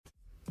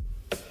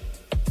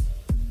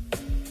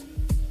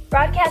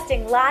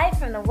Broadcasting live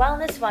from the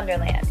Wellness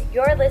Wonderland,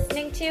 you're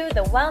listening to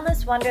the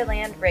Wellness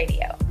Wonderland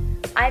Radio.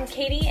 I'm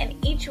Katie, and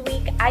each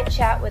week I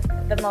chat with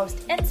the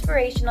most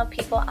inspirational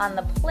people on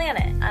the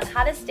planet on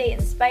how to stay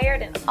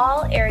inspired in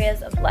all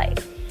areas of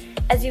life.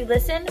 As you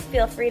listen,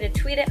 feel free to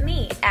tweet at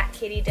me at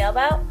Katie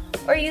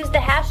Dalebout or use the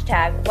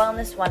hashtag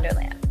Wellness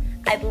Wonderland.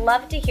 I'd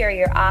love to hear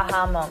your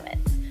aha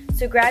moments.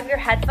 So grab your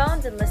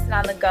headphones and listen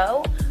on the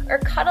go, or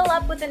cuddle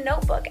up with a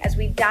notebook as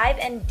we dive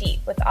in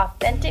deep with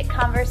authentic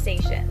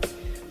conversations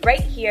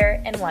right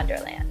here in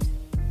Wonderland.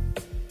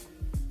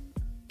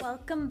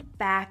 Welcome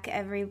back,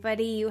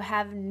 everybody. You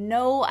have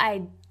no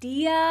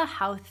idea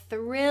how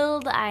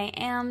thrilled I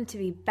am to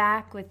be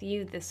back with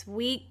you this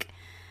week.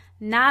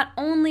 Not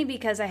only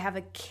because I have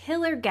a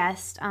killer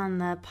guest on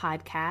the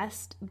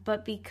podcast,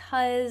 but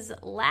because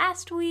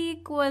last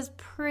week was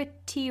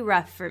pretty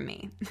rough for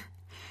me.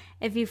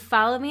 If you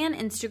follow me on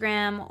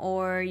Instagram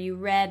or you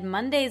read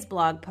Monday's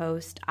blog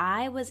post,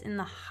 I was in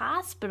the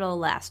hospital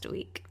last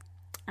week.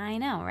 I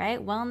know,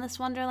 right? Wellness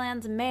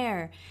Wonderland's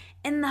mayor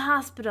in the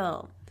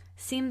hospital.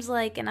 Seems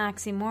like an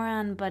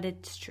oxymoron, but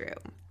it's true.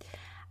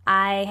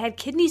 I had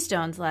kidney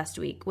stones last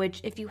week, which,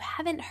 if you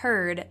haven't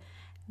heard,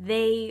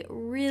 they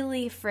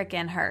really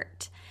frickin'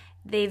 hurt.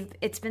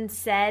 It's been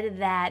said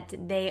that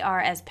they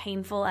are as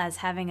painful as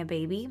having a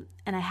baby,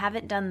 and I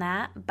haven't done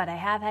that, but I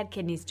have had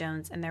kidney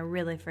stones, and they're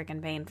really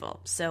frickin'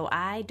 painful, so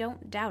I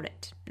don't doubt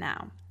it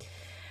now.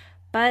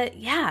 But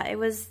yeah, it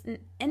was an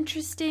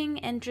interesting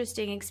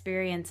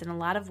experience in a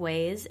lot of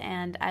ways,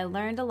 and I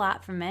learned a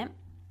lot from it,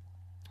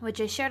 which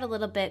I shared a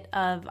little bit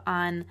of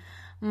on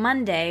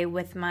Monday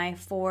with my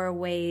 4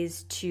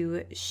 ways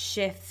to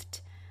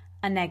shift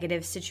a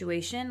negative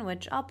situation,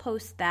 which I'll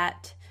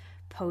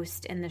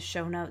post in the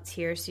show notes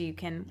here so you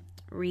can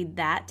read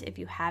that if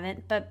you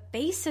haven't. But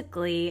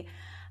basically,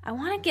 I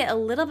want to get a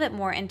little bit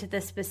more into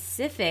the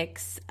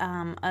specifics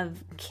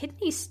of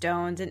kidney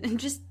stones and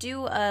just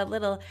do a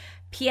little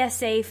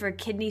PSA for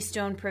kidney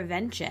stone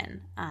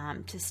prevention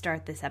to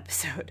start this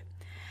episode.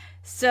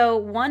 So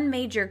one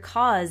major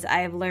cause I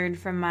have learned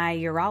from my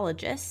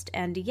urologist,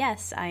 and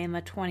yes, I am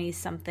a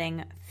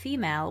 20-something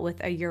female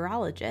with a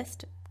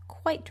urologist,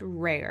 quite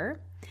rare,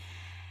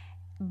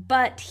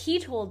 but he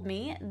told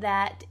me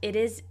that it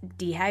is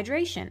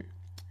dehydration.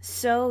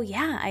 So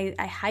yeah,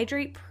 I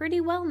hydrate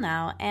pretty well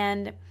now,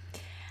 and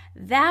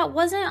that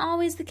wasn't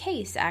always the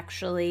case,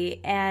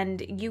 actually,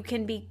 and you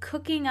can be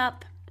cooking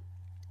up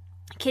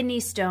kidney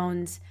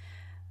stones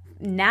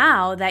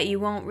now that you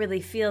won't really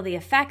feel the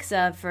effects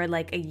of for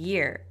like a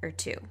year or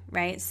 2,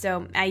 right?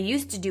 So I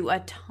used to do a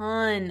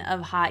ton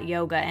of hot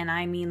yoga, and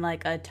I mean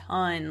like a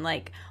ton,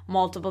 like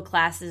multiple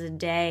classes a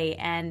day,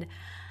 and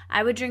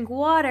I would drink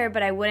water,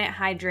 but I wouldn't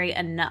hydrate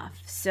enough.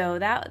 So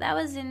that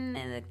was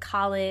in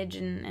college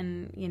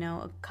and you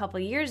know, a couple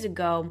years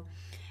ago,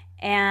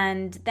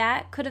 and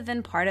that could have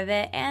been part of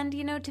it. And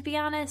you know, to be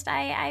honest,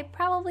 I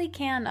probably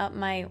can up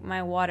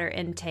my water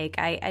intake.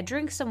 I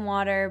drink some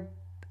water.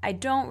 I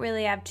don't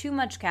really have too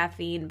much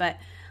caffeine, but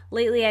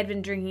lately I'd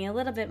been drinking a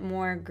little bit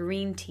more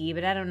green tea,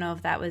 but I don't know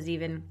if that was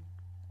even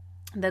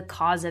the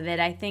cause of it.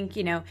 I think,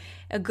 you know,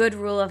 a good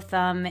rule of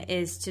thumb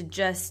is to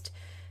just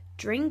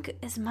drink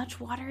as much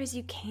water as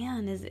you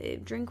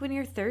can. Drink when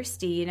you're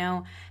thirsty. You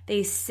know,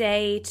 they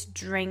say to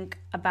drink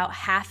about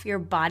half your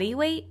body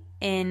weight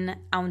in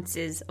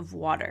ounces of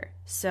water.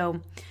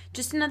 So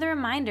just another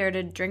reminder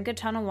to drink a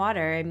ton of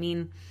water. I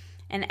mean,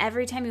 and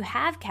every time you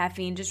have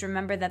caffeine, just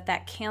remember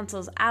that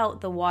cancels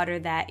out the water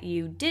that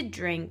you did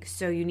drink,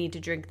 so you need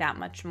to drink that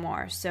much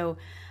more. So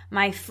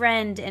my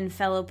friend and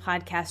fellow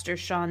podcaster,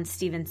 Shawn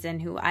Stevenson,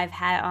 who I've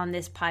had on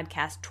this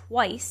podcast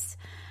twice,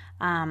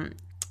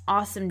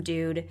 awesome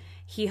dude.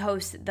 He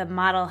hosts the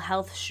Model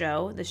Health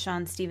Show, the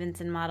Shawn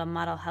Stevenson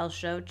Model Health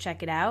Show.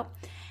 Check it out.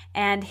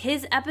 And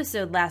his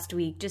episode last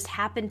week just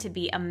happened to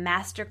be a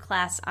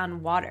masterclass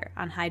on water,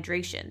 on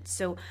hydration.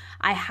 So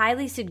I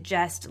highly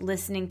suggest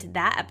listening to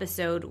that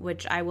episode,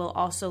 which I will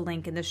also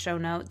link in the show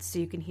notes so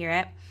you can hear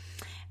it.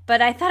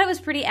 But I thought it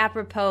was pretty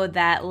apropos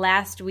that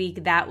last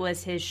week that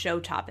was his show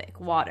topic,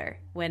 water,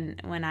 when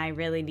I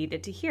really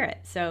needed to hear it.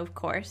 So of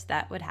course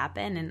that would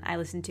happen, and I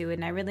listened to it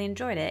and I really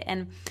enjoyed it.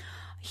 And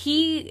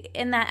he,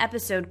 in that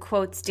episode,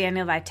 quotes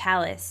Daniel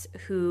Vitalis,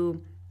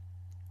 who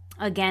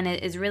again,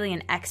 is really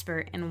an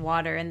expert in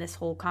water and this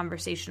whole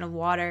conversation of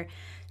water.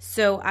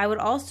 So I would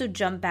also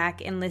jump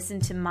back and listen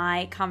to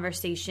my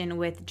conversation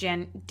with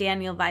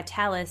Daniel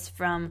Vitalis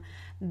from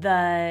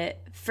the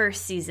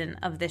first season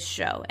of this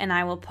show. And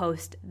I will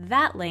post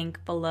that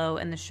link below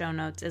in the show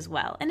notes as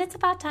well. And it's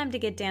about time to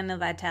get Daniel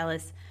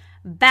Vitalis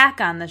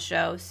back on the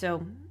show,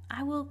 so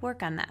I will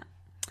work on that.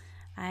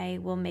 I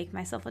will make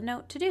myself a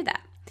note to do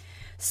that.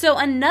 So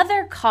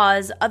another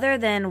cause other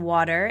than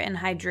water and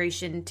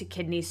hydration to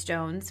kidney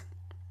stones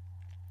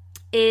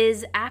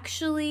is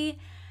actually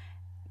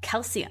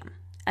calcium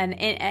and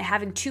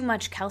having too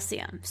much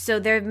calcium. So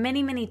there are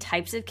many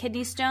types of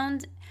kidney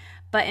stones,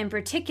 but in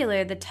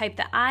particular, the type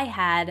that I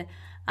had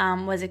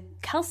was a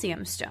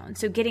calcium stone.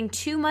 So getting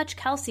too much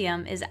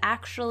calcium is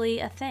actually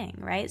a thing,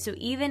 right? So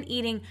even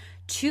eating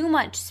too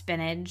much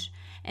spinach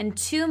and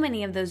too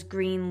many of those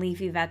green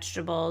leafy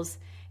vegetables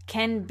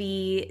can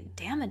be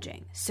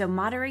damaging. So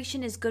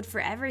moderation is good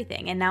for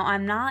everything. And now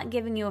I'm not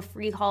giving you a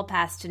free hall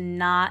pass to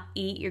not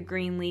eat your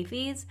green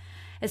leafies,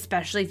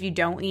 especially if you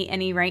don't eat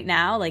any right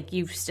now. Like,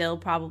 you still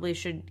probably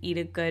should eat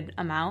a good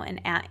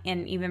amount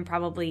and even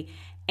probably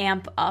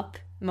amp up.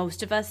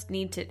 Most of us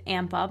need to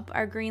amp up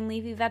our green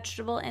leafy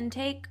vegetable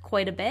intake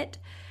quite a bit.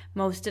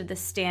 Most of the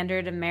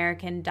standard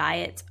American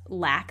diets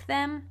lack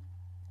them.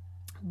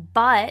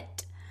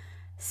 But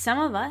some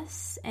of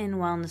us in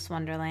Wellness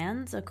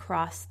Wonderlands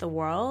across the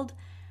world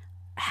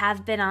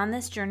have been on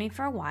this journey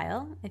for a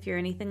while. If you're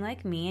anything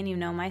like me and you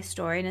know my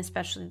story, and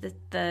especially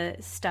the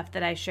stuff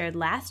that I shared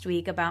last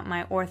week about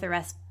my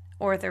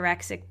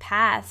orthorexic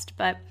past,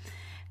 but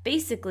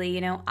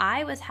basically,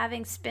 I was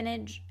having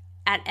spinach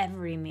at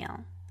every meal.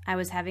 I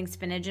was having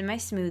spinach in my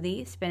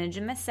smoothie, spinach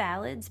in my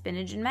salad,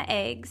 spinach in my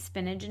eggs,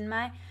 spinach in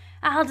my...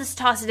 I'll just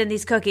toss it in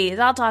these cookies.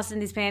 I'll toss it in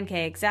these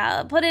pancakes.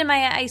 I'll put it in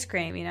my ice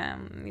cream,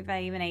 if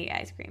I even ate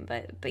ice cream.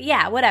 But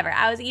yeah, whatever.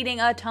 I was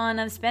eating a ton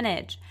of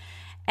spinach.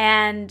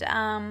 And,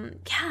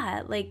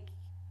 like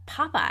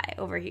Popeye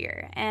over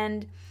here.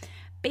 And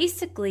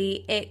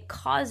basically, it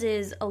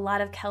causes a lot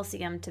of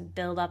calcium to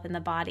build up in the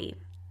body.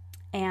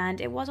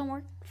 And it wasn't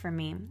working for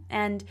me.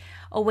 And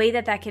a way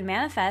that can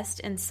manifest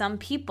in some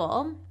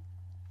people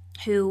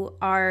who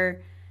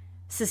are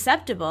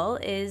susceptible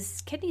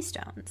is kidney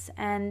stones.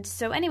 And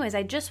so anyways,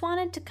 I just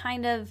wanted to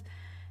kind of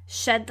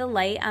shed the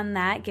light on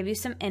that, give you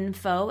some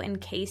info in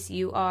case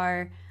you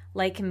are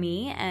like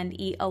me and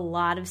eat a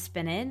lot of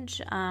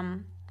spinach.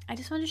 I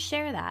just want to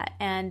share that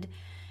and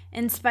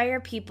inspire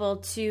people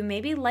to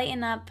maybe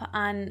lighten up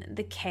on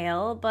the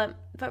kale, but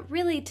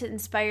really to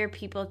inspire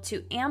people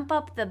to amp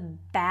up the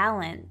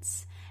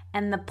balance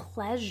and the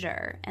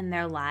pleasure in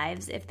their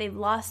lives if they've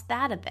lost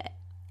that a bit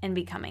in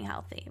becoming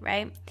healthy,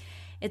 right?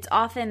 It's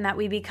often that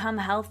we become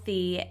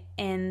healthy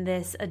in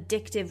this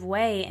addictive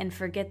way and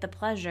forget the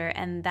pleasure,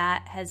 and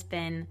that has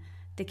been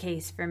the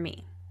case for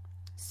me.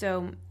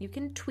 So you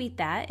can tweet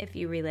that if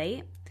you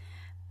relate,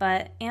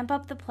 but amp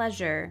up the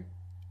pleasure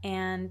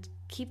and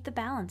keep the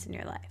balance in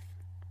your life.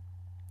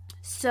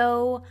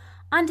 So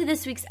on to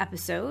this week's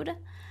episode.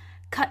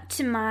 Cut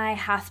to my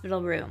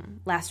hospital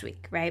room last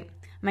week, right?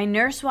 My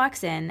nurse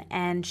walks in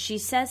and she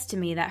says to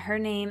me that her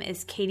name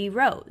is Katie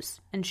Rose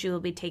and she will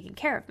be taking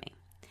care of me.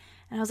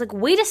 And I was like,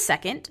 wait a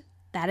second,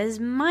 that is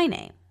my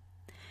name.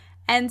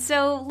 And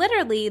so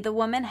literally the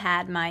woman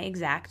had my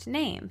exact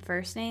name,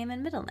 first name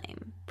and middle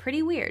name.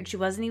 Pretty weird. She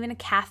wasn't even a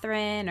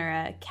Catherine or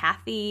a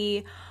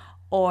Kathy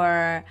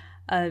or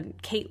a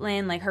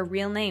Caitlin. Like, her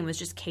real name was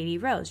just Katie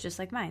Rose, just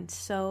like mine.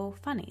 So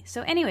funny.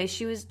 So anyway,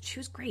 she was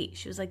great.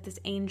 She was like this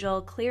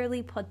angel,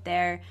 clearly put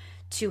there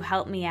to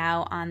help me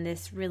out on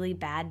this really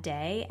bad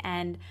day.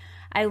 And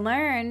I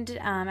learned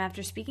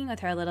after speaking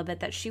with her a little bit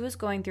that she was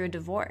going through a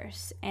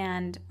divorce,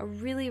 and a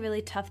really,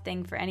 really tough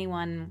thing for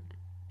anyone.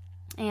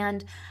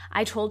 And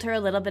I told her a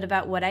little bit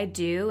about what I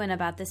do and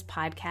about this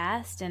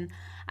podcast. And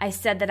I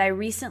said that I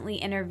recently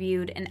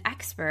interviewed an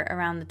expert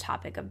around the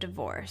topic of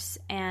divorce,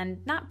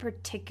 and not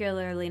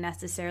particularly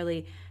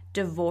necessarily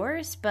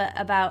divorce, but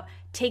about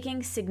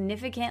taking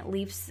significant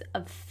leaps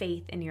of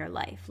faith in your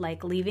life,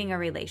 like leaving a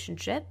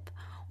relationship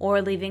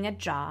or leaving a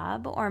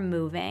job or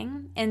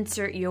moving.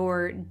 Insert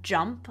your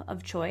jump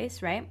of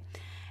choice, right?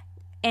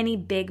 Any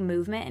big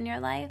movement in your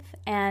life.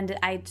 And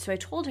I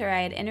told her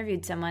I had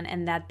interviewed someone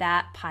and that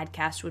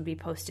podcast would be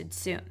posted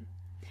soon,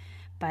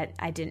 but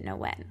I didn't know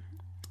when.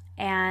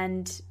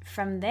 And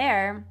from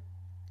there,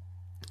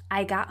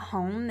 I got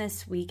home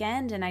this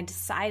weekend and I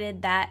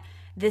decided that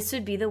this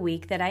would be the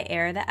week that I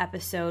air the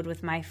episode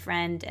with my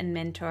friend and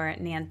mentor,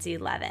 Nancy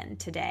Levin,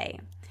 today,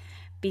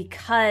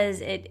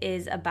 because it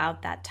is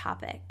about that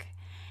topic.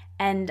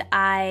 And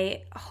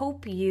I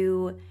hope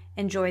you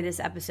enjoy this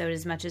episode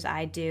as much as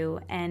I do,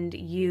 and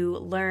you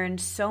learn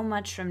so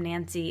much from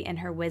Nancy and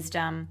her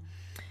wisdom.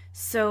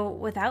 So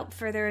without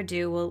further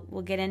ado,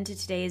 we'll get into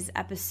today's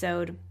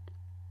episode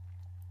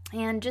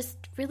and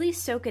just really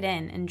soak it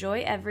in,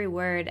 enjoy every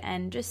word,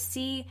 and just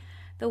see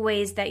the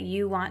ways that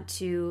you want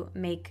to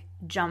make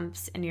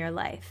jumps in your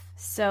life.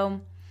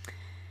 So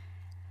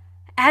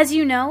as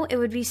you know, it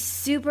would be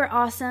super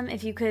awesome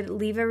if you could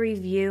leave a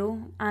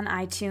review on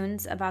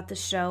iTunes about the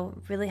show.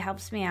 It really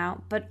helps me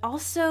out. But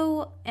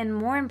also, and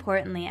more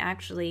importantly,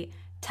 actually,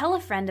 tell a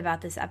friend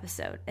about this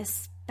episode,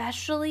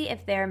 especially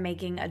if they're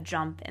making a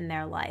jump in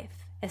their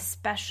life,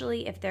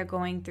 especially if they're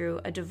going through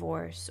a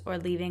divorce or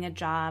leaving a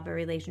job, a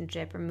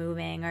relationship, or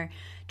moving, or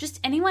just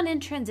anyone in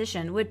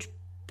transition, which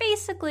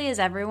basically is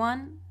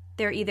everyone.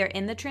 They're either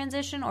in the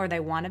transition or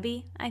they want to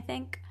be, I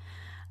think.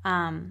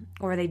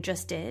 Or they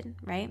just did,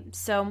 right?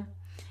 So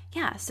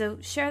yeah, so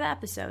share the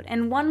episode.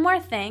 And one more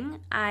thing,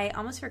 I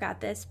almost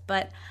forgot this,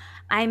 but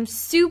I'm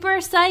super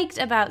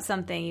psyched about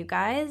something, you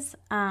guys.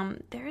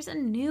 There's a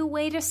new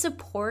way to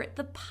support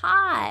the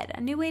pod,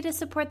 a new way to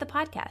support the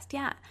podcast,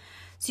 yeah.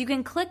 So you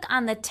can click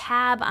on the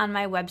tab on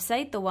my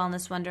website,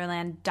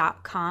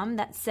 thewellnesswonderland.com,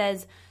 that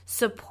says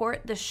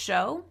support the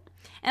show.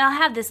 And I'll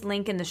have this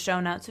link in the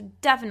show notes, so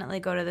definitely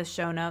go to the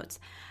show notes.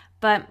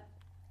 But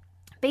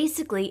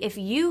basically, if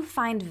you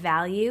find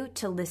value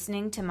to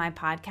listening to my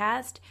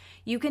podcast,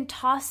 you can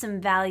toss some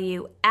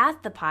value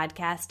at the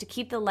podcast to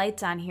keep the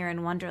lights on here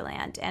in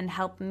Wonderland and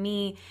help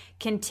me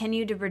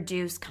continue to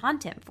produce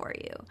content for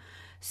you.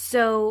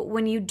 So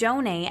when you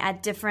donate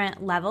at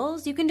different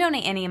levels, you can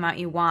donate any amount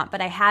you want,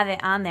 but I have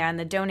it on there on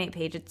the donate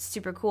page. It's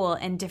super cool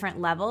in different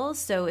levels.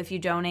 So if you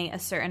donate a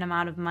certain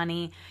amount of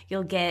money,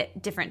 you'll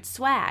get different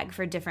swag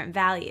for different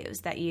values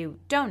that you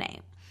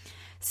donate.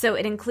 So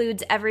it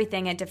includes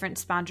everything at different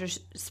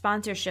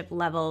sponsorship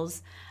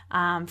levels,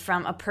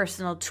 from a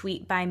personal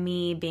tweet by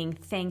me, being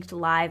thanked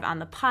live on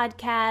the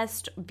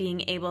podcast,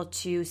 being able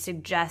to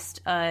suggest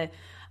a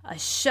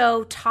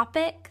show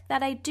topic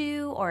that I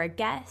do or a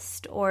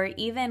guest, or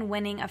even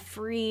winning a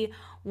free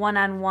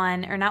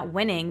one-on-one, or not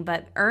winning,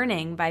 but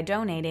earning by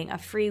donating a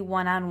free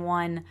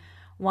one-on-one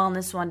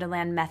Wellness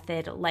Wonderland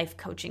Method life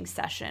coaching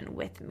session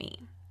with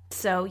me.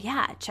 So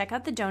yeah, check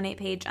out the donate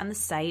page on the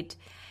site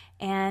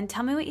and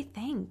tell me what you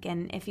think.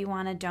 And if you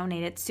want to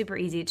donate, it's super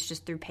easy. It's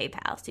just through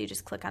PayPal. So you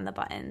just click on the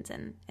buttons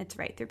and it's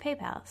right through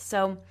PayPal.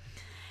 So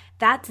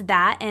that's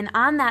that. And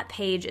on that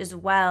page as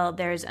well,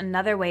 there's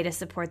another way to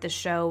support the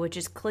show, which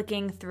is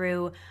clicking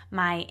through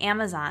my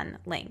Amazon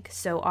link.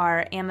 So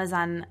our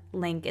Amazon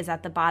link is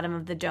at the bottom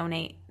of the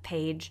donate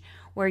page,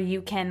 where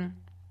you can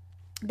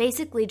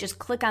basically just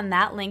click on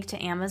that link to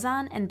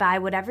Amazon and buy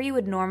whatever you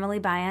would normally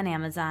buy on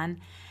Amazon.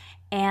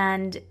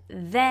 And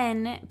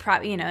then,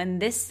 in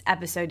this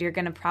episode, you're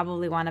going to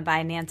probably want to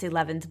buy Nancy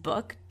Levin's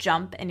book,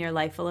 Jump and Your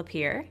Life Will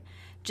Appear.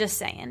 Just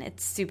saying,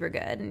 it's super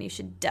good and you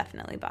should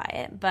definitely buy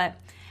it. But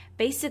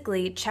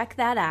basically, check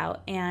that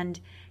out and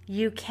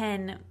you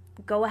can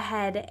go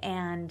ahead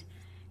and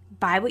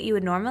buy what you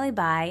would normally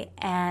buy,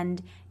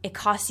 and it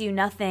costs you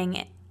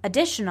nothing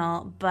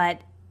additional,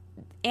 but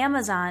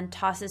Amazon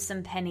tosses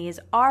some pennies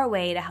our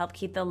way to help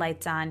keep the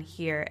lights on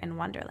here in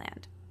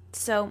Wonderland.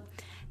 So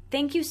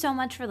thank you so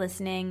much for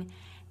listening,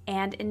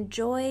 and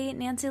enjoy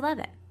Nancy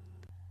Levin.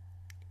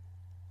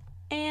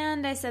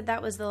 And I said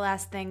that was the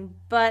last thing,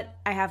 but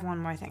I have one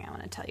more thing I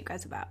want to tell you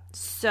guys about.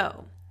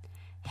 So,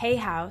 Hay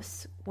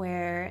House,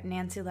 where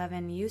Nancy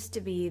Levin used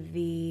to be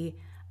the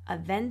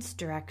events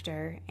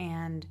director,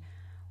 and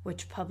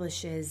which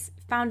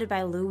founded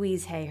by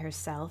Louise Hay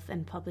herself,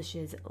 and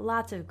publishes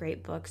lots of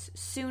great books,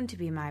 soon to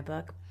be my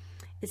book,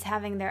 is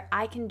having their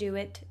I Can Do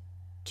It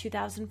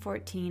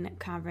 2014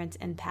 conference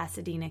in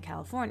Pasadena,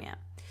 California.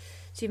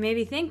 So you may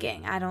be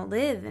thinking, I don't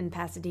live in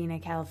Pasadena,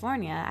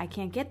 California. I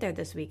can't get there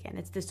this weekend.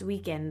 It's this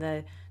weekend,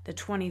 the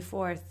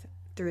 24th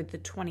through the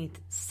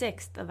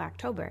 26th of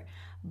October.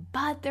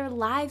 But they're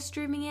live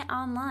streaming it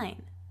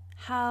online.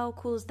 How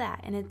cool is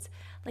that? And it's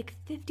like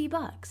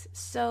 $50.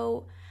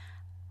 So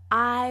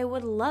I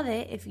would love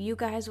it if you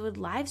guys would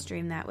live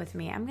stream that with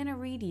me. I'm going to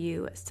read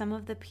you some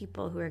of the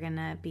people who are going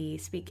to be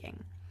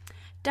speaking.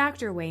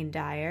 Dr. Wayne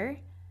Dyer,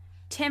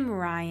 Tim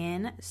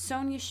Ryan,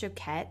 Sonia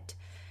Choquette,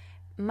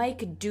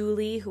 Mike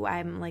Dooley, who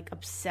I'm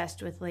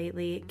obsessed with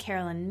lately,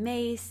 Carolyn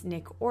Mace,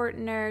 Nick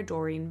Ortner,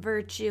 Doreen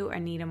Virtue,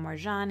 Anita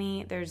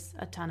Morjani. There's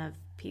a ton of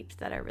peeps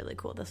that are really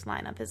cool. This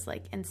lineup is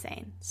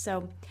insane.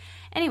 So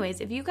anyways,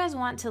 if you guys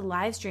want to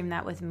live stream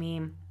that with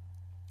me,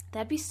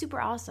 that'd be super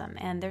awesome.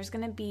 And there's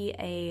going to be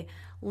a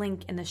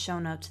link in the show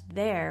notes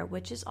there,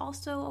 which is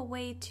also a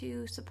way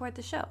to support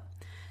the show.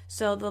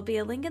 So there'll be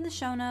a link in the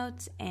show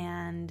notes,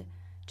 and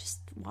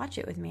just watch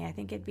it with me. I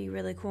think it'd be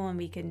really cool, and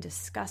we can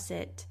discuss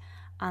it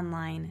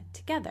online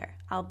together.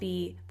 I'll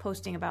be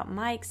posting about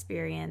my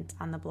experience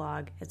on the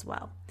blog as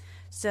well.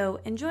 So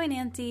enjoy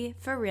Nancy,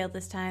 for real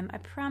this time. I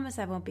promise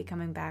I won't be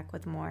coming back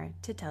with more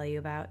to tell you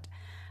about,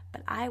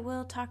 but I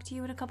will talk to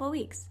you in a couple of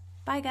weeks.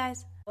 Bye,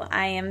 guys.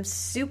 I am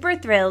super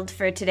thrilled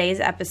for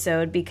today's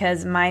episode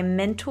because my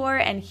mentor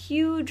and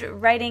huge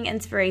writing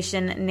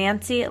inspiration,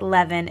 Nancy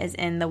Levin, is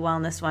in the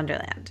Wellness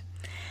Wonderland.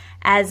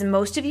 As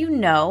most of you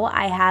know,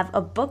 I have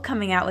a book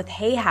coming out with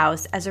Hay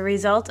House as a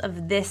result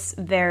of this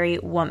very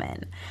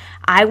woman.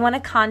 I won a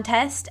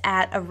contest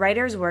at a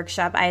writer's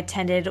workshop I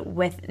attended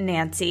with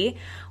Nancy,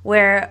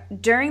 where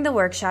during the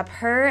workshop,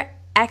 her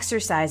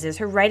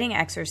writing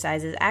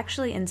exercises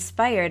actually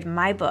inspired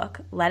my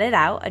book, Let It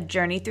Out, A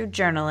Journey Through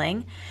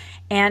Journaling.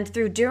 And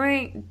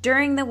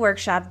during the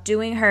workshop,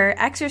 doing her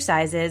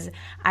exercises,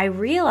 I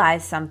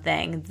realized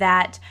something,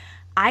 that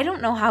I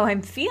don't know how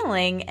I'm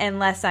feeling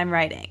unless I'm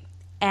writing.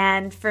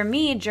 And for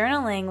me,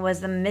 journaling was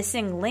the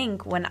missing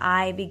link when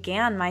I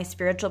began my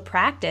spiritual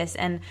practice.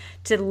 And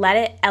to let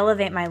it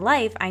elevate my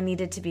life, I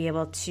needed to be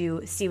able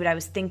to see what I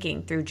was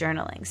thinking through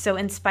journaling. So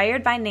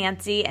inspired by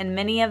Nancy and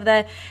many of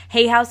the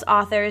Hay House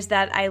authors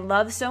that I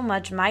love so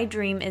much, my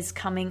dream is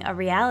coming a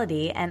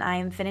reality. And I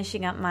am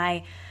finishing up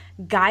my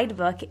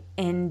guidebook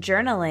in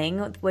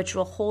journaling, which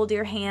will hold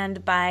your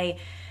hand by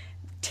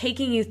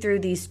taking you through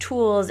these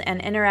tools and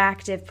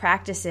interactive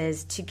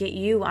practices to get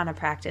you on a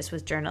practice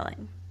with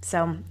journaling.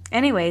 So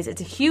anyways,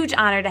 it's a huge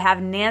honor to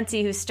have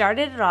Nancy, who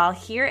started it all,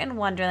 here in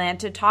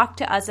Wonderland to talk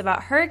to us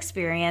about her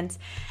experience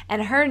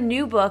and her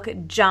new book,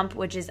 Jump,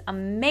 which is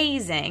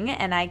amazing,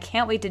 and I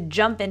can't wait to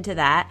jump into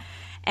that.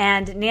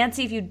 And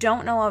Nancy, if you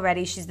don't know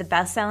already, she's the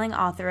best-selling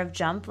author of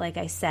Jump, like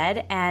I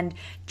said, and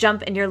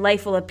Jump and Your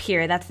Life Will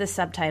Appear. That's the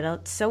subtitle.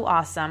 It's so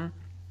awesome.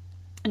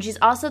 And she's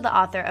also the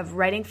author of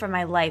Writing for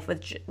My Life,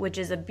 which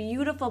is a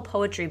beautiful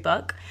poetry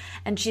book.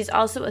 And she's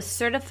also a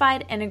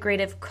certified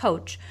integrative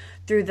coach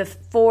through the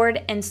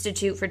Ford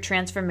Institute for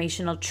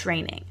Transformational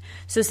Training.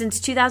 So since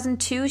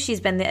 2002, she's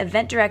been the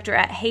event director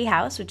at Hay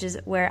House, which is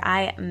where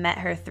I met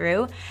her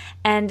through.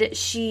 And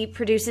she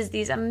produces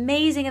these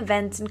amazing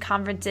events and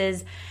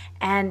conferences.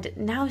 And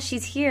now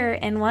she's here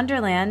in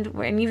Wonderland.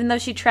 And even though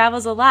she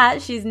travels a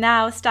lot, she's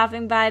now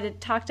stopping by to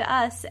talk to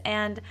us.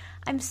 And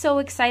I'm so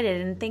excited.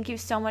 And thank you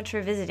so much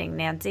for visiting,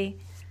 Nancy.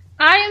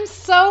 I am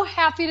so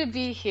happy to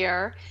be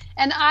here.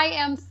 And I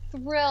am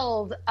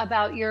thrilled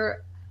about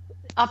your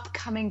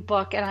upcoming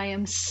book, and I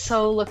am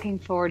so looking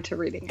forward to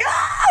reading it.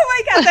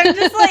 Oh my gosh, I'm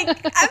just like,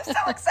 I'm so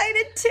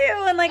excited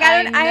too. And like,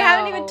 I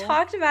haven't even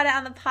talked about it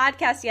on the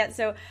podcast yet,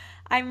 so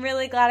I'm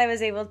really glad I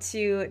was able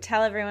to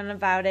tell everyone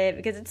about it,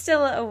 because it's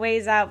still a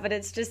ways out, but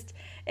it's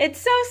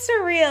so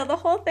surreal. The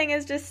whole thing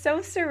is just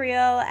so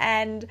surreal.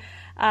 And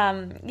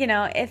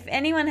if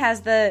anyone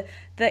has the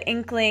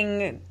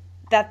inkling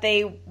that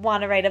they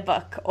want to write a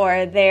book,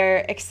 or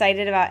they're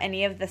excited about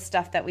any of the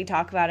stuff that we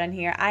talk about on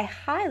here, I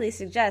highly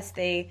suggest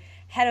they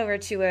head over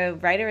to a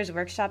writer's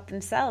workshop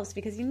themselves,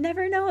 because you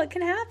never know what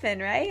can happen,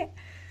 right?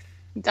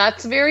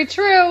 That's very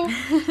true.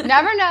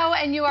 Never know,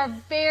 and you are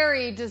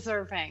very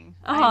deserving.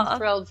 I'm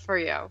thrilled for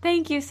you.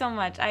 Thank you so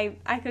much.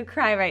 I could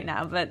cry right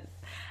now, but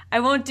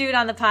I won't do it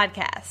on the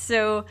podcast.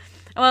 So,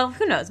 well,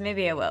 who knows?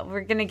 Maybe I will.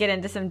 We're going to get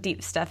into some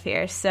deep stuff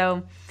here.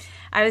 So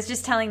I was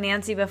just telling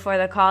Nancy before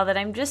the call that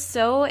I'm just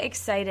so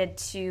excited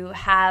to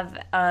have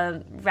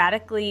a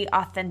radically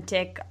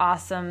authentic,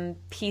 awesome,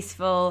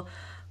 peaceful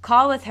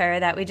call with her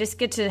that we just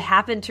get to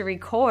happen to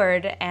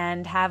record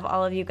and have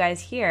all of you guys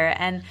here.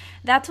 And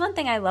that's one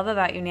thing I love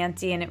about you,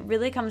 Nancy, and it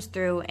really comes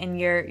through in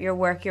your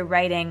work, your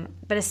writing,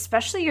 but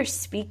especially your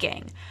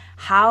speaking,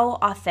 how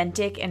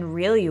authentic and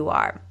real you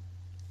are.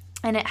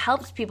 And it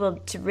helps people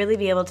to really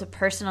be able to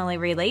personally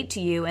relate to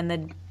you and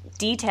the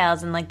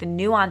details and like the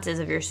nuances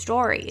of your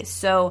story.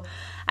 So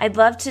I'd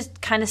love to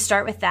kind of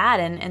start with that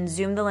and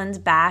zoom the lens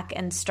back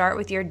and start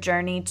with your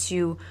journey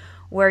to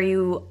where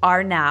you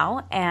are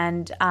now.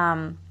 And,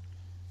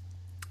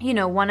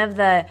 one of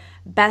the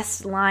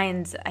best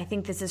lines, I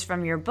think this is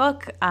from your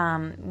book,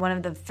 one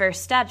of the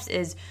first steps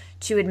is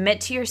to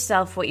admit to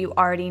yourself what you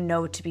already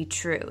know to be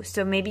true.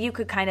 So maybe you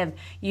could kind of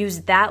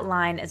use that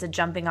line as a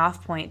jumping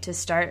off point to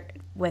start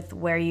with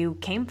where you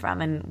came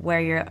from and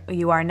where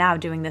you are now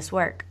doing this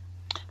work.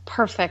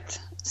 Perfect.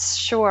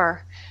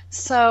 Sure.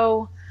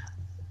 So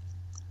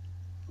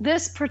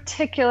this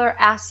particular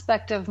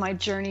aspect of my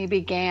journey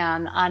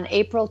began on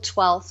April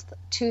 12th,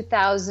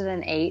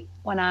 2008,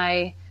 when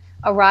I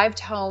arrived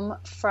home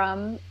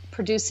from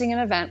producing an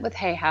event with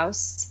Hay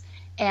House,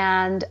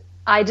 and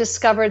I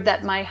discovered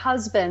that my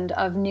husband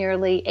of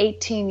nearly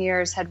 18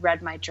 years had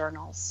read my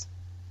journals.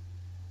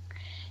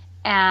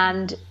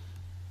 And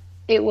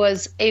it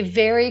was a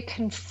very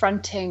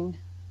confronting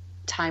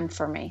time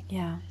for me.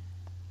 Yeah.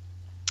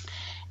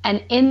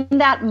 And in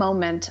that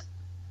moment,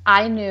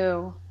 I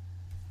knew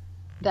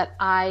that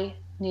I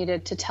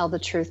needed to tell the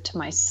truth to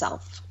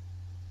myself.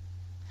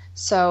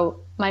 So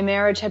my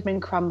marriage had been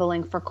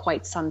crumbling for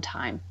quite some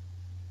time.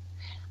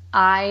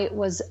 I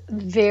was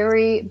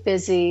very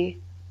busy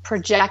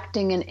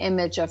projecting an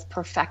image of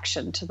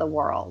perfection to the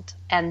world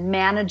and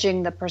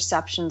managing the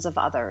perceptions of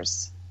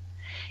others.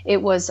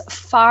 It was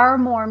far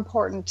more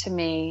important to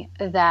me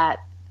that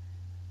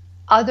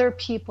other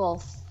people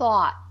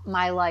thought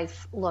my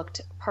life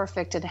looked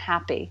perfect and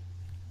happy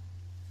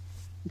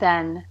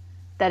than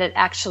that it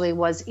actually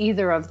was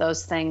either of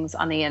those things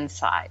on the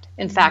inside.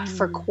 In fact,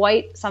 for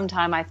quite some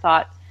time, I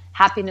thought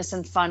happiness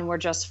and fun were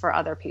just for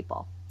other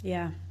people.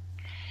 Yeah.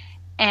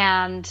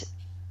 And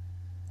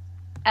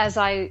as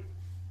I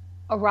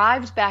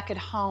arrived back at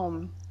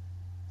home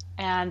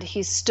and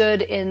he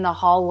stood in the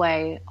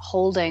hallway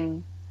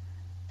holding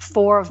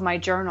 4 of my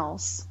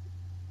journals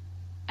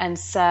and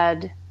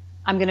said,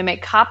 I'm going to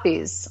make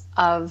copies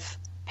of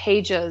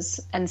pages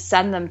and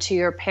send them to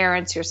your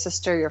parents, your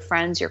sister, your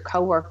friends, your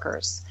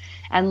coworkers,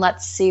 and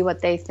let's see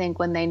what they think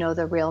when they know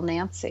the real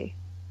Nancy.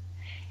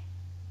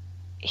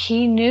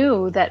 He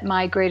knew that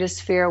my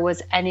greatest fear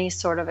was any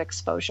sort of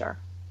exposure.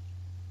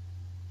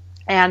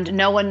 And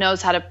no one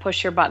knows how to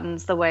push your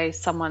buttons the way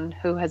someone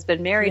who has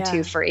been married to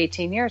you for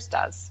 18 years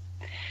does.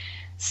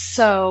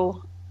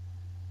 So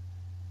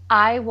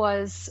I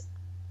was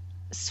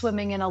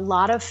swimming in a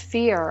lot of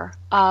fear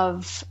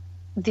of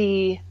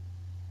the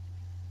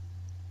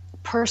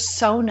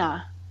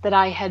persona that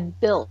I had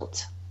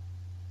built.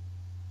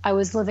 I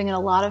was living in a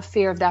lot of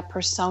fear of that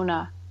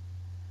persona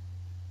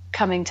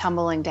coming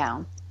tumbling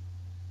down.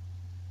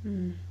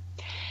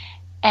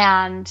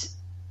 And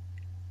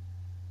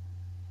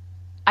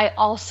I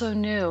also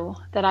knew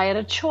that I had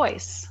a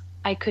choice.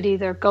 I could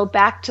either go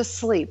back to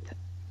sleep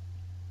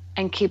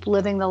and keep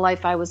living the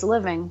life I was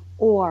living,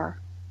 or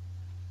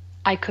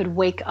I could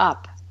wake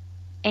up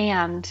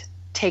and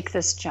take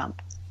this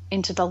jump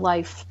into the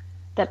life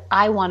that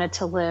I wanted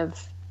to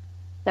live,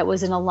 that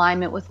was in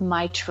alignment with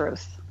my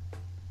truth.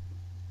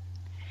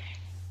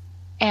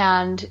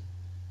 And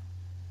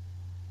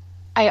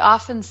I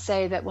often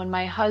say that when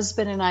my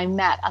husband and I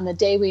met, on the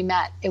day we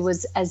met, it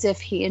was as if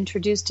he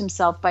introduced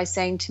himself by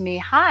saying to me,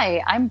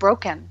 "Hi, I'm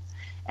broken."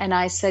 And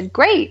I said,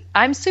 "Great,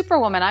 I'm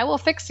Superwoman. I will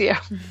fix you."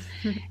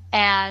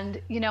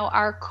 And,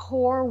 our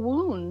core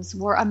wounds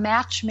were a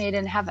match made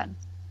in heaven.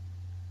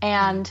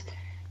 And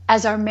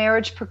as our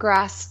marriage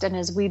progressed and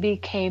as we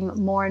became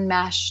more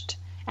enmeshed,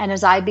 and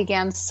as I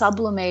began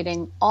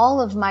sublimating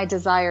all of my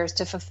desires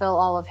to fulfill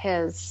all of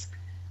his,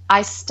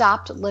 I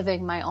stopped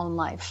living my own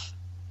life.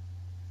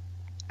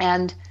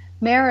 And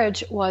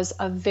marriage was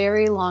a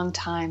very long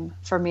time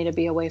for me to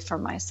be away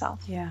from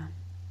myself. Yeah.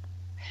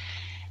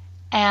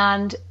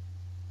 And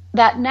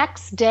that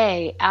next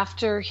day,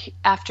 after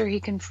he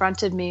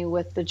confronted me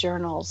with the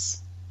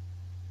journals,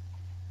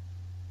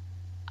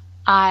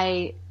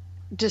 I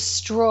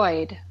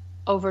destroyed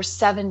over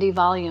 70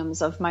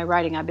 volumes of my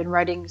writing. I've been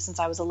writing since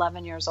I was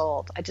 11 years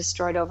old. I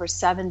destroyed over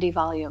 70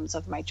 volumes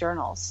of my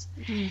journals.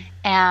 Mm-hmm.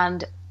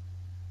 And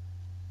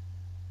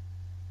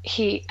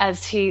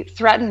as he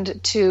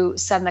threatened to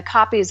send the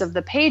copies of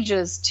the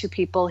pages to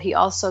people, he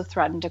also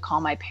threatened to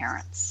call my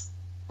parents.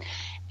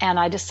 And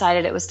I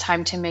decided it was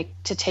time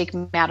to take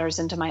matters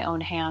into my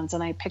own hands.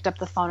 And I picked up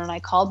the phone and I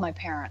called my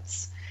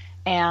parents.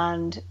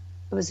 And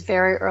it was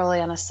very early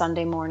on a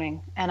Sunday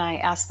morning. And I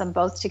asked them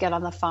both to get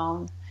on the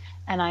phone.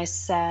 And I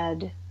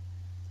said,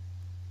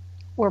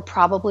 "We're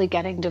probably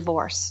getting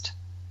divorced."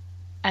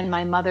 And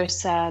my mother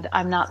said,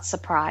 "I'm not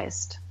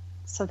surprised."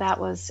 So that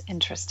was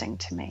interesting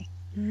to me.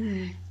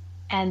 Mm.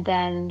 And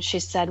then she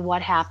said,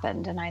 "What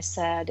happened?" And I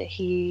said,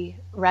 "He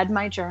read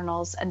my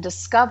journals and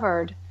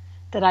discovered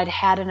that I'd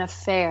had an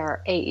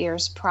affair 8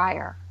 years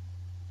prior."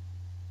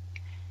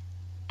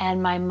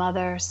 And my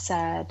mother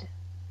said,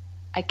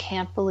 "I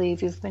can't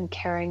believe you've been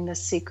carrying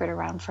this secret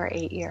around for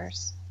 8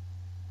 years."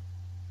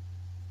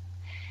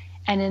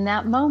 And in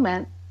that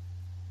moment,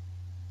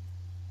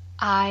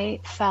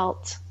 I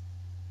felt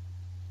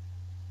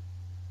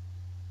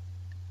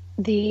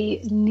the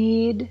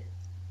need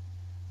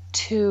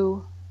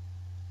to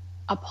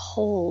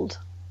uphold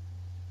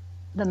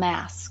the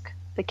mask,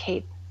 the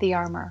cape, the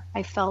armor.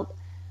 I felt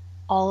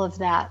all of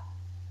that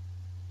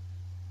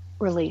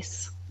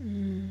release.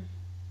 Mm.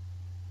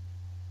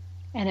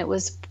 And it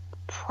was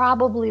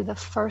probably the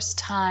first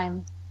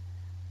time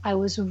I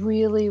was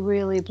really,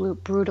 really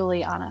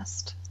brutally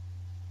honest.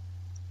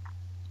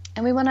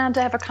 And we went on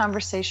to have a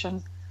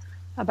conversation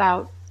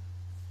about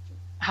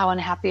how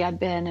unhappy I'd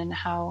been and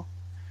how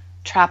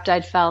trapped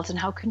I'd felt and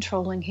how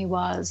controlling he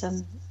was.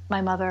 And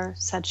my mother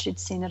said she'd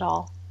seen it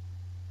all.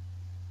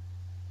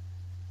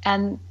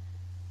 And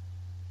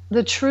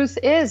the truth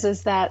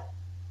is that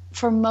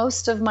for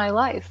most of my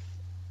life,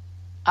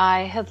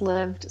 I had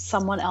lived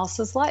someone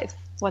else's life,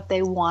 what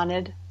they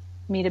wanted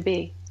me to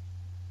be.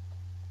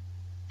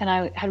 And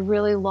I had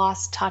really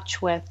lost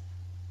touch with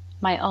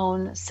my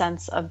own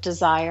sense of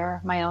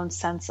desire, my own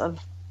sense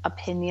of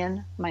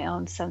opinion, my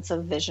own sense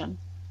of vision.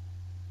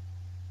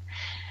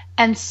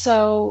 And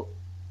so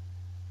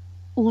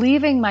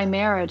leaving my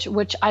marriage,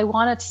 which I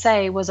want to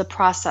say was a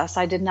process.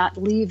 I did not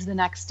leave the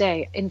next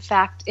day. In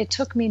fact, it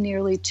took me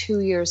nearly 2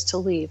 years to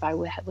leave. I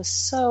was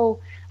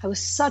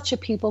such a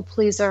people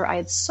pleaser. I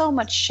had so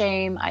much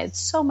shame. I had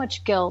so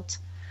much guilt.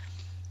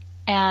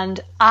 And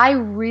I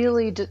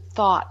really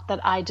thought that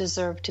I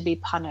deserved to be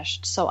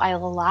punished. So I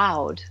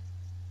allowed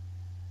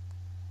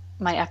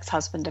my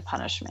ex-husband to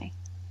punish me.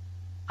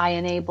 I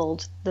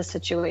enabled the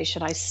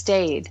situation. I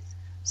stayed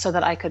so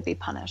that I could be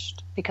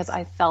punished because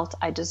I felt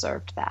I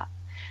deserved that.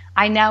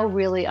 I now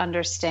really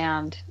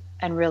understand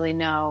and really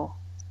know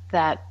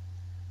that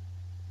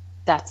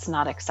that's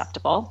not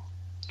acceptable,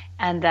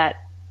 and that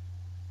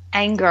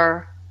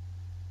anger,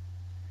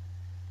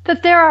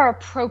 that there are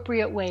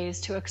appropriate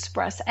ways to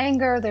express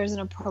anger. There's an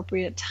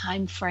appropriate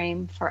time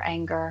frame for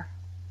anger.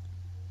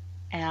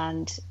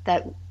 And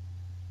that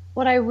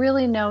what I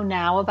really know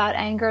now about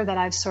anger, that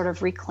I've sort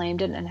of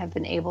reclaimed it and have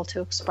been able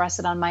to express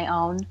it on my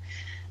own,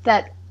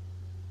 that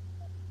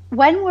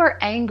when we're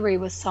angry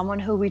with someone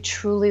who we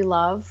truly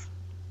love,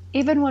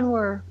 even when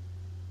we're,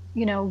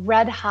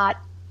 red hot,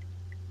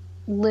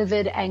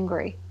 livid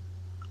angry,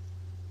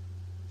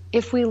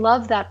 if we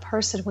love that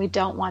person, we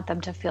don't want them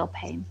to feel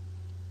pain.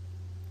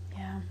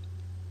 Yeah.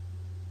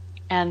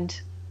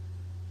 And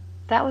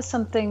that was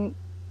something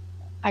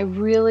I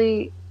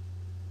really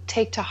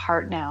take to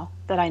heart now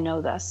that I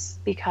know this,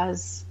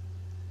 because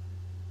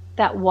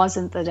that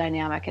wasn't the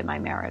dynamic in my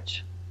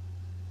marriage.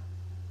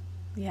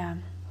 Yeah.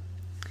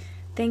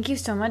 Thank you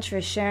so much for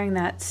sharing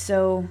that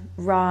so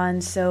raw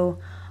and so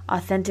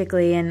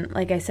authentically. And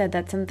like I said,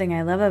 that's something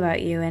I love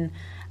about you. And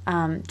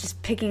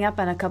just picking up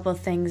on a couple of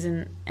things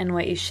and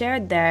what you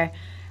shared there,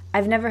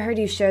 I've never heard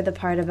you share the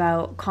part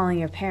about calling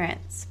your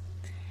parents.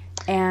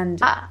 And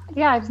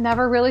yeah, I've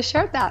never really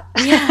shared that.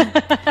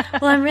 Yeah.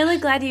 Well, I'm really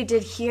glad you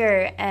did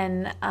here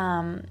and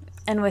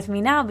with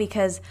me now,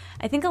 because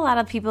I think a lot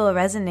of people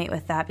resonate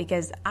with that,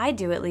 because I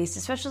do, at least,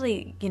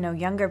 especially,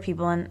 younger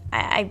people. And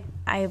I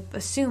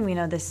assume,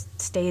 this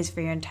stays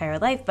for your entire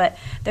life, but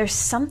there's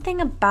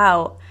something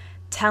about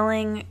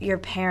telling your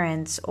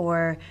parents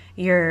or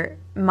your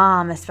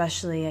mom,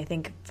 especially, I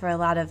think for a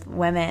lot of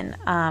women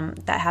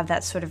that have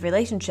that sort of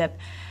relationship,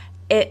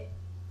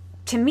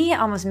 to me, it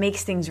almost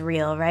makes things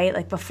real, right?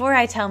 Like, before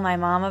I tell my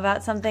mom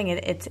about something,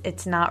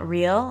 it's not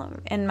real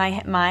in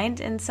my mind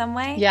in some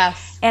way.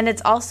 Yes. And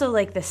it's also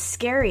like the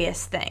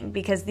scariest thing,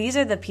 because these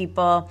are the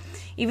people,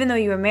 even though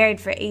you were married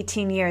for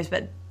 18 years,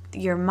 but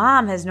your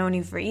mom has known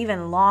you for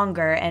even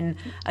longer, and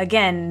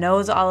again,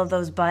 knows all of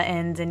those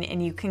buttons,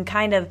 and you can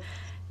kind of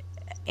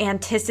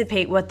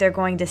anticipate what they're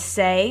going to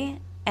say,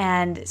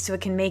 and so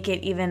it can make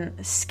it even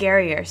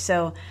scarier.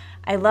 So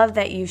I love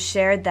that you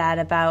shared that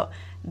about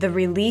the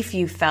relief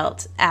you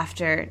felt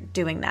after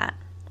doing that.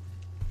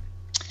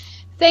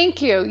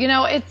 Thank you.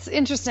 It's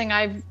interesting.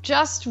 I've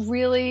just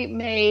really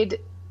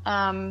made,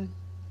 I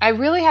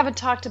really haven't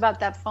talked about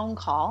that phone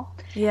call.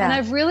 Yeah. And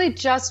I've really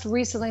just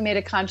recently made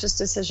a conscious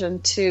decision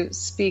to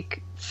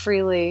speak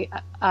freely.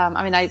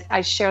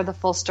 I share the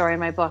full story in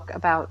my book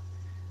about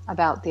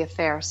the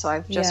affair. So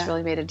I've just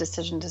really made a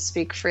decision to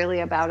speak freely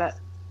about it.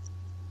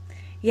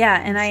 Yeah,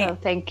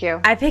 and thank you.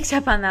 I picked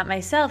up on that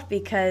myself,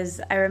 because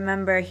I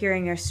remember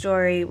hearing your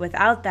story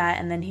without that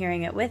and then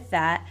hearing it with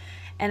that.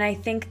 And I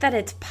think that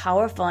it's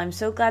powerful. I'm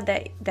so glad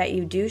that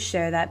you do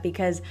share that,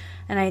 because,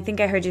 and I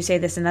think I heard you say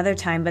this another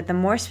time, but the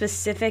more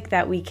specific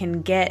that we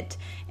can get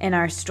in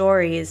our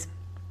stories,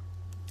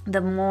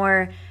 the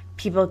more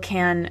people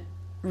can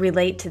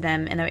relate to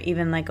them, and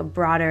even like a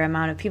broader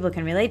amount of people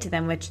can relate to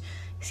them, which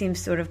seems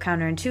sort of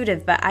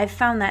counterintuitive. But I've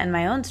found that in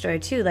my own story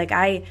too. Like,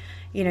 I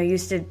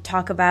used to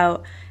talk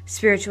about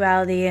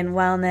spirituality and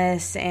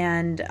wellness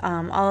and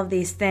all of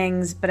these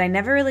things, but I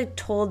never really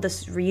told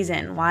this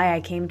reason why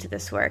I came to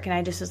this work. And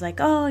I just was like,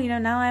 oh,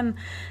 now I'm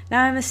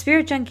a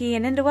spirit junkie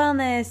and into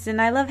wellness,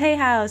 and I love Hay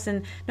House,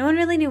 and no one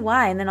really knew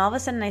why. And then all of a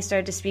sudden I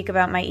started to speak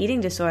about my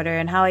eating disorder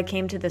and how I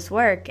came to this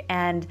work,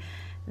 and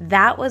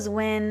that was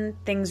when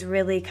things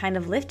really kind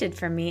of lifted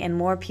for me, and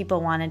more people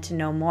wanted to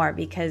know more,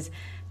 because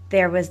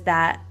there was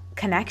that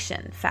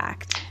connection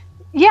fact.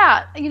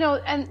 Yeah,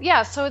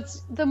 so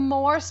it's the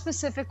more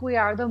specific we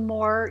are, the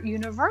more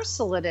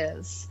universal it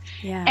is.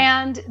 Yeah.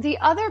 And the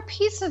other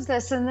piece of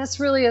this, and this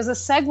really is a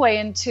segue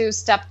into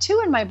step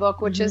 2 in my book,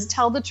 which is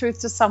tell the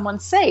truth to someone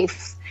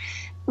safe.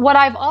 What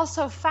I've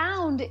also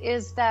found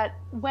is that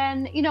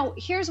when,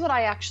 here's what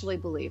I actually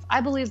believe.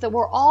 I believe that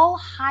we're all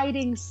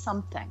hiding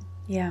something.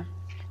 Yeah.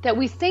 That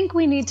we think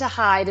we need to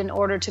hide in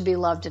order to be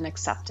loved and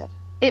accepted.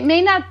 It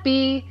may not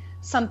be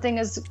something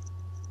as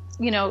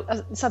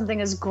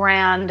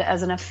grand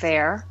as an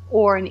affair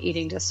or an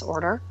eating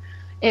disorder.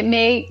 It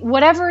may,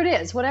 whatever it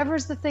is, whatever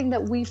is the thing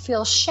that we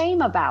feel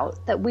shame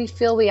about, that we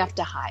feel we have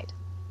to hide.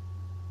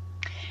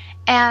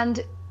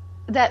 And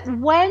that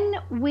when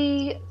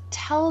we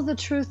tell the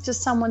truth to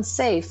someone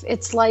safe,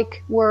 it's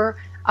like we're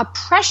a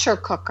pressure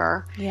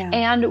cooker,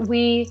 and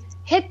we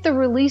hit the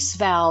release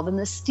valve and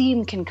the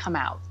steam can come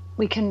out.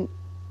 And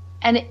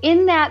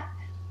in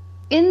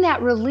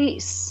that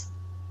release,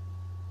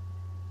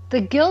 the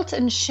guilt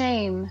and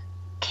shame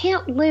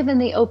can't live in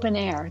the open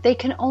air. They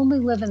can only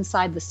live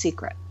inside the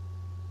secret.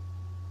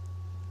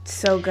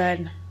 So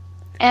good.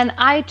 And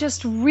I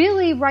just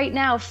really right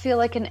now feel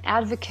like an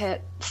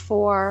advocate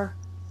for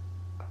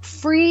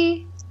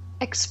free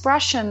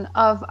expression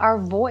of our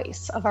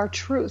voice, of our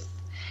truth.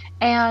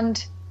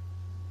 And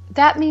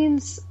that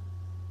means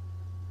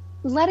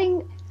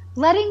letting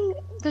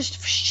the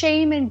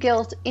shame and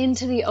guilt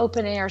into the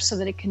open air so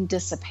that it can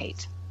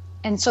dissipate,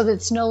 and so that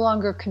it's no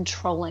longer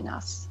controlling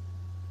us.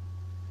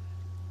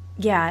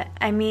 Yeah,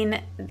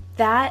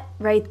 that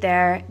right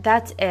there,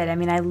 that's it.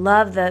 I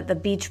love the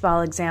beach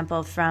ball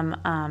example from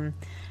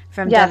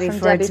Debbie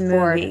Ford's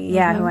movie.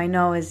 Yeah, who I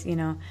know is,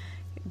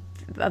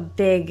 a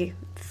big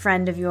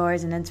friend of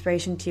yours and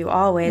inspiration to you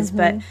always.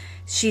 But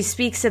she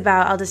speaks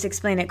about, I'll just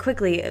explain it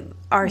quickly,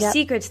 our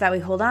secrets that we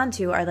hold on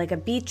to are like a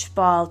beach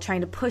ball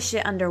trying to push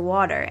it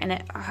underwater.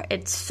 And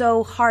it's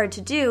so hard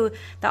to do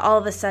that all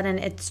of a sudden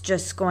it's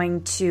just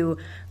going to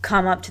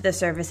come up to the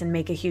surface and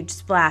make a huge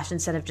splash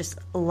instead of just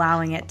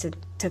allowing it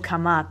to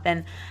come up.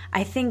 And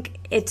I think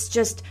it's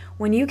just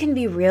when you can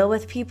be real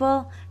with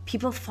people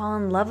fall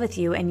in love with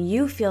you, and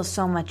you feel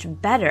so much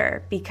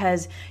better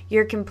because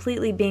you're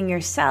completely being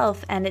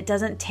yourself, and it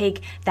doesn't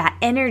take that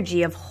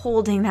energy of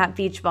holding that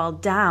beach ball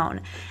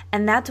down.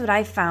 And that's what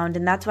I found,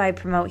 and that's why I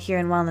promote here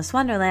in Wellness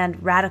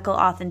Wonderland radical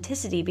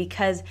authenticity,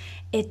 because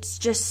it's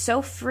just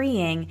so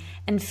freeing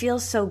and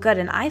feels so good.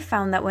 And I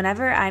found that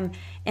whenever I'm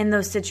in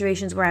those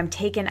situations where I'm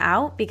taken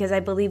out, because I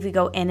believe we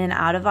go in and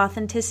out of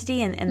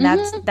authenticity, and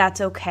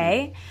that's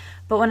okay.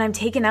 But when I'm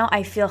taken out,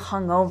 I feel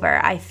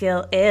hungover. I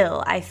feel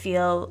ill. I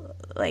feel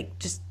like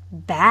just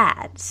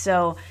bad.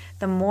 So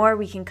the more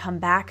we can come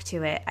back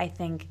to it, I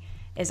think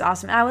is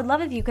awesome. And I would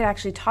love if you could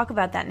actually talk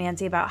about that,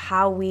 Nancy, about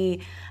how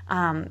we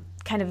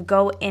kind of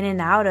go in and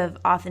out of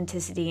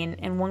authenticity.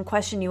 And one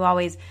question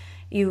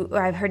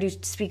or I've heard you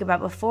speak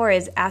about before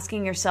is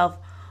asking yourself,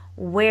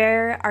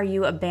 where are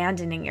you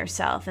abandoning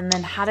yourself? And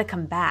then how to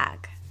come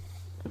back.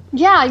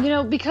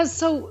 Yeah, because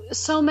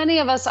so many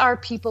of us are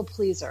people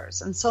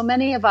pleasers, and so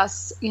many of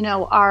us,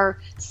 are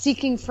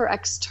seeking for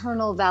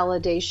external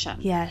validation.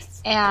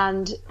 Yes.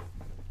 And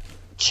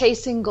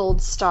chasing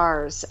gold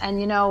stars.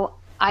 And,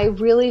 I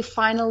really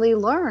finally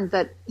learned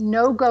that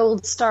no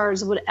gold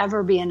stars would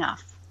ever be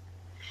enough.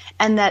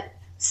 And that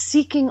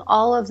seeking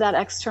all of that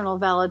external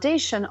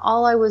validation,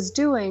 all I was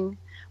doing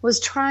was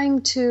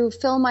trying to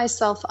fill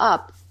myself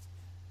up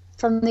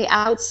from the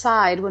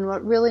outside, when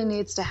what really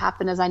needs to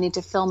happen is I need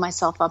to fill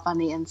myself up on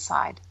the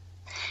inside.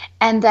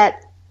 And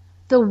that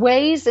the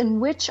ways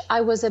in which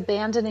I was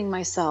abandoning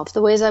myself,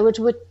 the ways in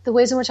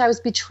which I was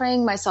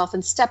betraying myself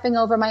and stepping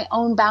over my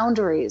own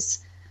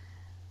boundaries,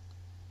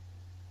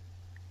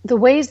 the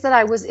ways that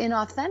I was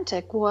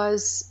inauthentic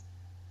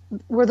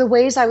were the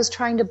ways I was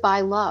trying to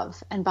buy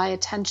love and buy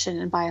attention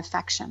and buy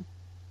affection.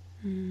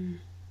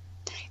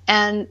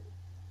 And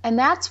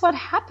that's what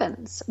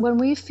happens when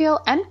we feel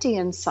empty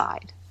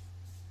inside.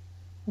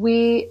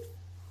 We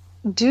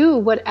do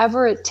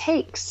whatever it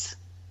takes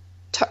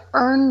to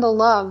earn the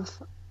love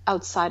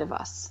outside of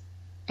us.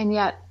 And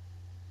yet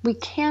we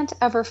can't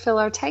ever fill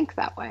our tank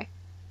that way.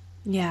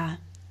 Yeah.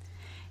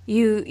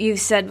 You've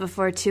said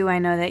before too, I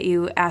know that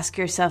you ask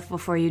yourself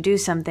before you do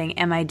something,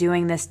 am I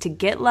doing this to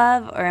get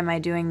love or am I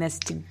doing this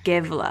to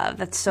give love?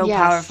 That's so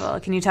powerful.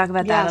 Can you talk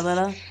about that a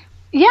little?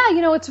 Yeah,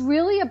 it's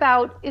really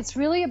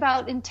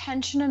about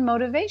intention and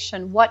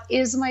motivation. What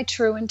is my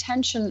true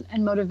intention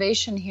and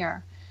motivation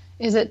here?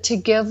 Is it to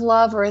give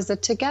love or is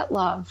it to get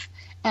love?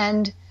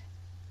 And,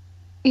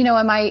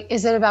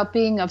 is it about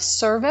being of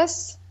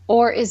service,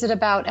 or is it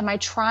about, am I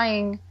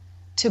trying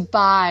to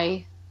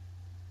buy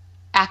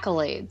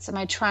accolades? Am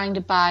I trying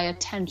to buy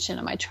attention?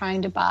 Am I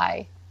trying to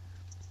buy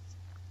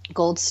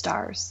gold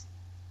stars?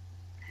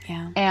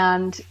 Yeah.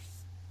 And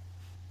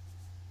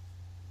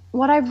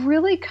what I've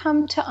really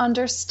come to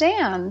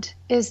understand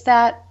is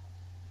that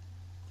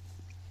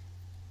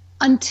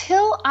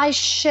until I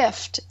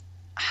shift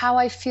how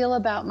I feel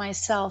about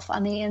myself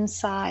on the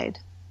inside.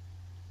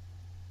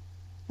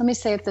 Let me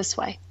say it this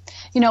way.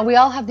 We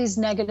all have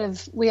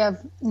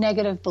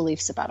negative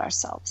beliefs about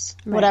ourselves,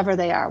 right. Whatever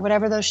they are,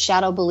 whatever those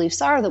shadow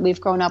beliefs are that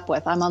we've grown up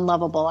with. I'm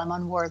unlovable. I'm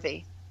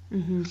unworthy.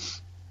 Mm-hmm.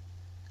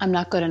 I'm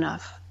not good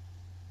enough.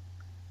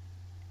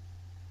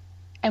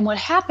 And what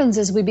happens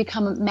is we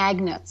become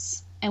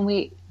magnets and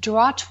we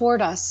draw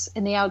toward us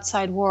in the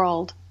outside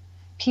world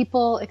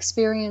people,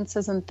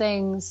 experiences, and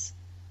things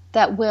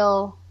that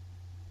will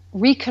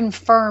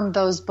reconfirm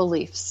those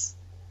beliefs.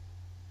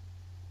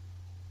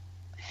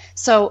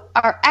 So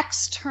our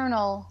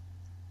external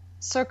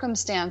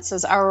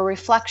circumstances are a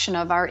reflection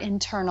of our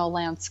internal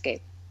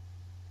landscape.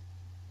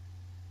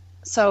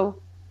 So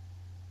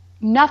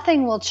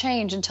nothing will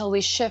change until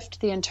we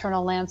shift the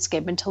internal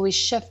landscape, until we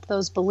shift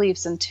those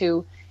beliefs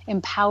into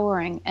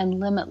empowering and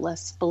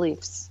limitless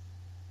beliefs.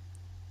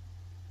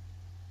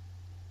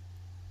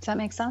 Does that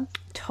make sense?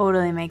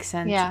 Totally makes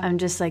sense. Yeah. I'm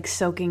just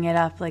soaking it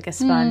up like a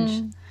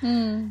sponge.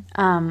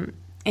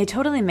 It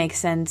totally makes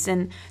sense.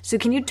 And so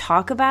can you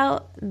talk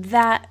about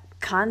that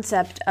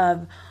concept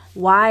of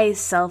why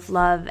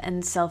self-love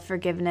and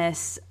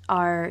self-forgiveness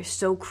are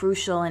so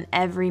crucial in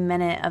every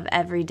minute of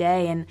every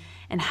day,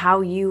 and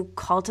how you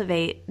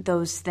cultivate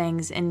those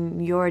things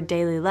in your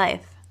daily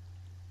life?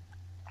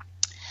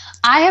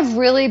 I have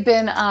really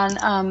been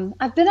on,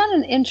 I've been on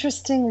an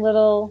interesting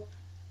little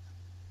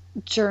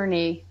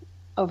journey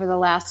over the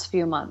last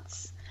few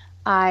months.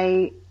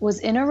 I was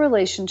in a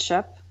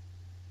relationship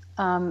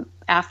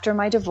after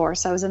my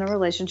divorce. I was in a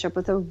relationship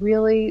with a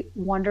really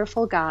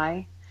wonderful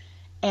guy.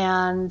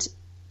 And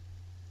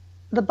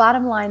the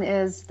bottom line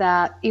is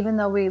that even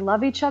though we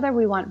love each other,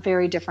 we want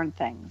very different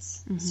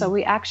things. Mm-hmm. So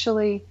we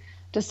actually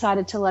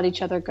decided to let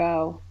each other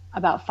go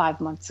about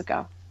 5 months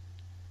ago.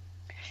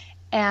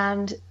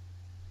 And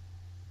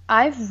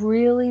I've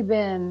really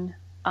been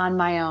on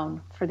my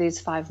own for these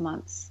 5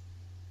 months.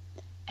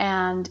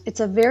 And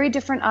it's a very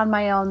different on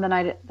my own than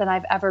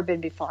I've ever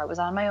been before. I was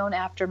on my own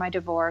after my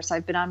divorce.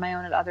 I've been on my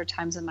own at other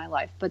times in my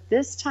life. But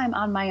this time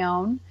on my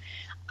own,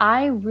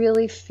 I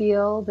really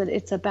feel that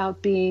it's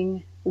about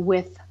being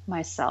with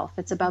myself.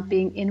 It's about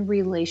being in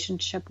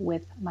relationship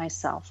with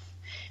myself.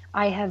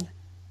 I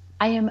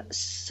am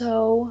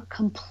so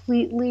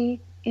completely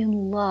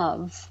in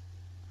love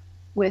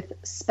with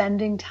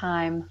spending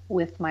time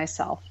with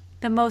myself.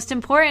 The most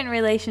important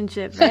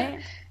relationship,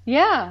 right?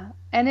 Yeah,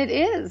 and it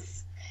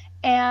is.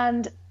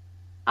 And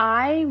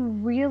I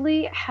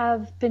really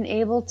have been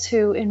able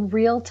to, in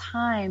real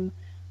time,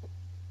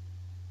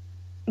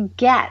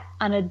 get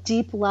on a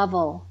deep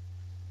level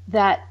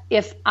that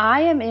if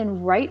I am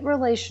in right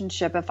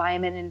relationship, if I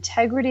am in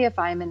integrity, if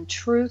I am in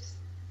truth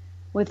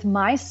with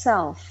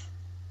myself,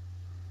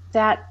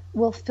 that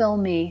will fill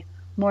me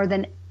more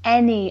than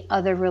any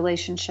other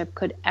relationship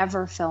could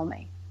ever fill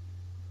me.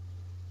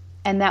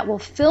 And that will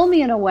fill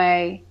me in a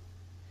way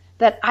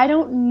that I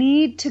don't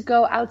need to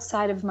go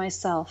outside of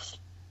myself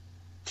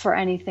for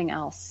anything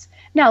else.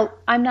 Now,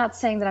 I'm not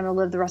saying that I'm going to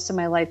live the rest of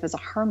my life as a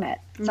hermit.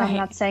 So Right. I'm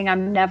not saying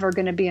I'm never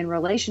going to be in a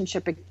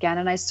relationship again.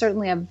 And I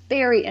certainly have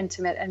very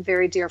intimate and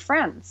very dear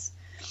friends.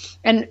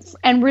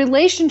 And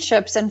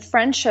relationships and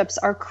friendships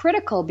are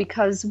critical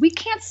because we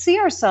can't see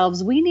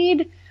ourselves. We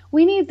need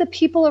the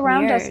people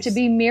around Mirrors. us to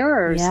be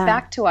mirrors Yeah.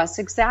 back to us.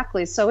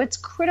 Exactly. So it's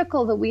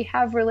critical that we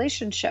have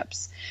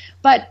relationships.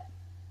 But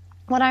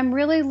what I'm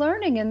really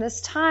learning in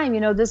this time,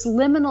 this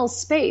liminal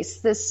space,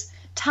 this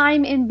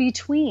time in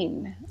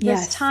between,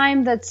 Yes. this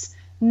time that's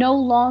no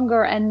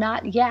longer and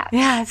not yet.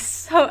 Yeah,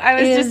 so I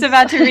was just Is-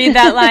 about to read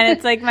that line.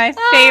 It's like my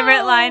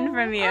favorite line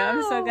from you.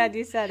 I'm so glad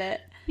you said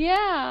it.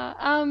 Yeah.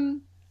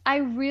 I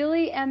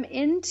really am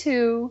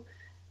into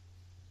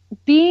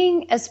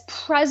being as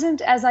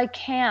present as I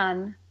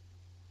can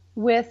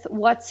with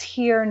what's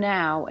here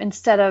now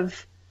instead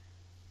of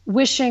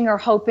wishing or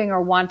hoping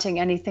or wanting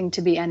anything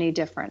to be any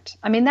different.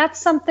 I mean, that's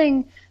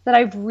something that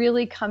I've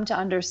really come to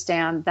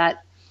understand,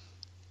 that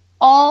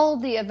all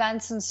the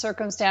events and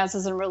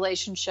circumstances and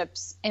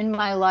relationships in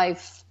my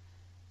life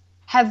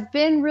have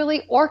been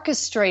really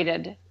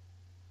orchestrated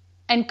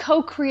and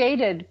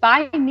co-created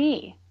by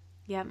me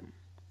Yep.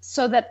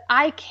 so that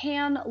I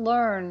can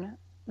learn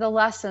the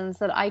lessons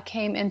that I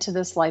came into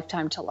this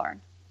lifetime to learn.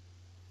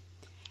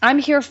 I'm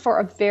here for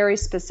a very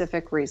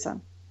specific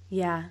reason.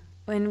 Yeah.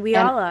 And we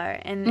all are.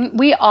 And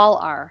We all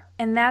are.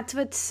 And that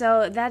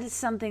is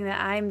something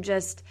that I'm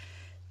just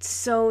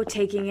so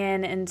taking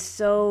in and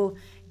so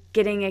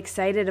getting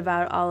excited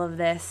about all of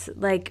this.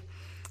 Like,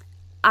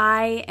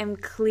 I am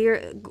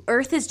clear.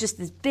 Earth is just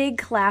this big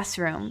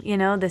classroom,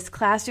 this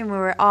classroom where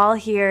we're all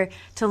here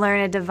to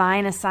learn a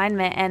divine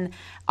assignment. And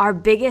our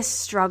biggest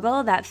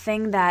struggle, that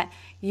thing that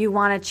you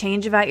want to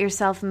change about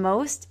yourself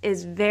most,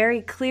 is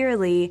very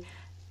clearly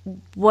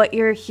what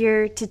you're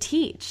here to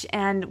teach.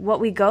 And what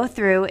we go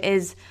through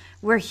is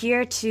we're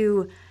here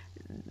to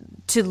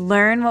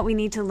learn what we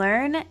need to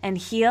learn and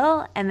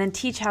heal, and then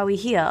teach how we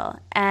heal.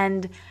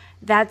 And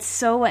that's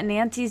so what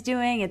Nancy's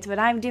doing. It's what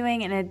I'm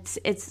doing, and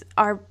it's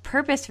our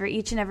purpose for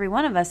each and every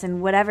one of us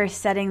in whatever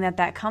setting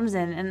that comes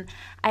in. And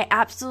I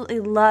absolutely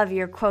love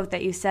your quote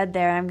that you said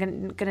there.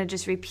 I'm gonna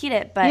just repeat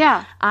it, but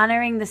Yeah.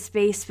 honoring the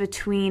space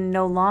between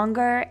no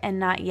longer and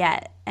not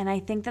yet. And I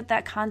think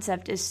that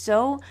concept is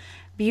so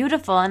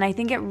beautiful, and I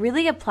think it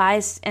really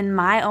applies in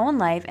my own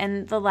life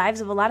and the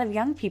lives of a lot of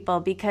young people,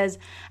 because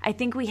I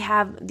think we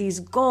have these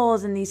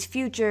goals and these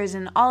futures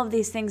and all of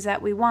these things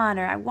that we want,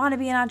 or I want to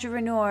be an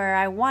entrepreneur, or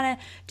I want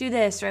to do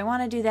this, or I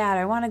want to do that,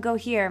 or I want to go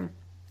here.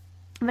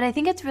 But I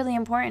think it's really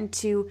important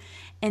to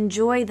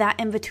enjoy that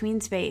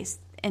in-between space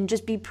and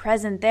just be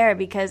present there,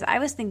 because I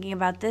was thinking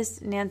about this,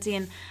 Nancy,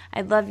 and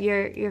I love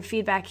your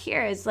feedback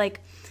here. It's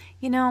like,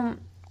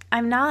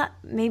 I'm not,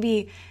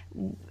 maybe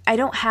I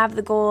don't have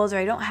the goals, or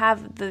I don't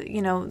have the,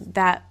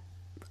 that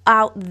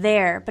out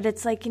there, but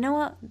it's like,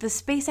 what, the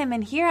space I'm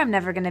in here, I'm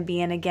never going to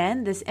be in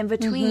again. This in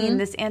between,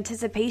 this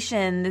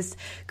anticipation, this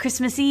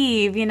Christmas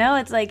Eve,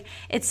 it's like,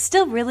 it's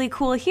still really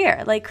cool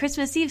here. Like,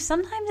 Christmas Eve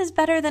sometimes is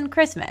better than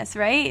Christmas,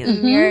 right?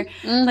 And you're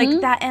like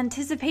that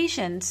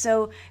anticipation.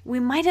 So we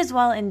might as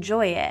well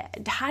enjoy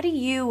it. How do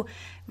you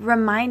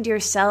remind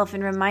yourself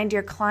and remind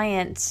your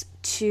clients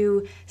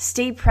to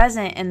stay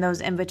present in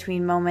those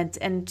in-between moments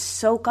and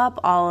soak up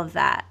all of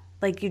that,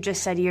 like you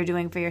just said you're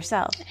doing for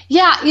yourself?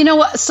 Yeah,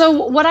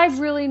 so what I've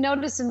really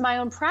noticed in my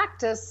own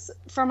practice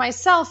for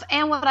myself,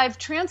 and what I've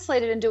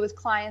translated and do with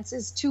clients,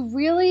 is to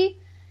really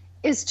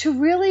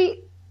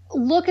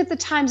look at the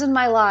times in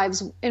my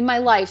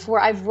life where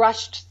I've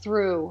rushed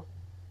through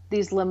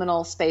these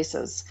liminal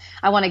spaces.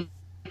 I want to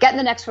get in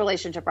the next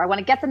relationship, or I want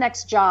to get the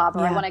next job,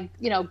 or I want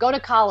to, go to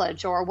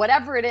college, or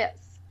whatever it is.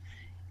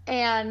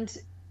 And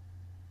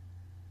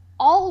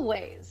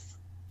always,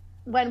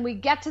 when we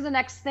get to the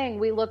next thing,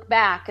 we look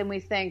back and we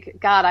think,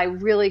 God, I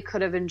really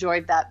could have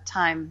enjoyed that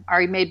time,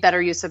 or I made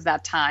better use of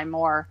that time,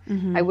 or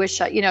I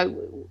wish,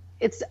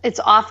 it's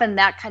often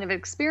that kind of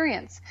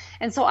experience.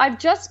 And so I've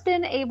just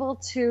been able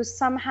to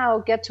somehow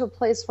get to a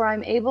place where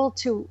I'm able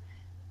to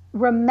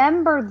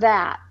remember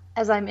that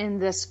as I'm in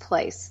this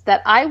place,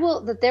 that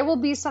there will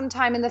be some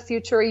time in the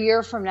future, a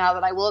year from now,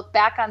 that I will look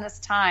back on this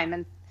time.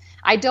 And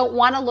I don't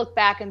want to look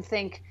back and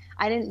think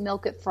I didn't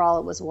milk it for all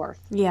it was worth.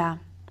 Yeah.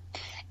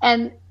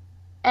 And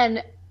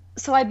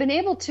so I've been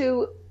able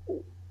to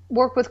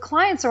work with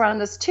clients around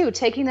this too,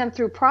 taking them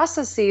through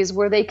processes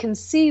where they can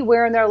see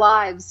where in their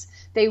lives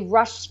they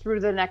rushed through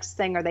the next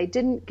thing, or they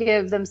didn't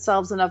give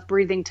themselves enough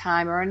breathing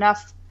time, or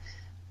enough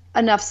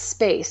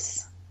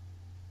space.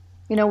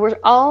 We're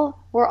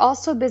all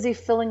so busy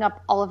filling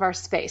up all of our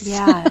space.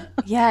 Yeah.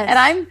 Yes.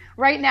 And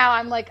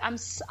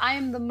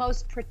I'm the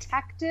most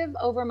protective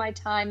over my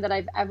time that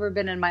I've ever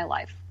been in my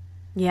life.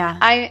 Yeah.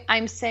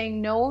 I'm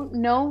saying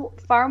no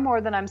far more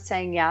than I'm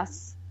saying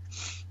yes.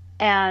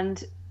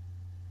 And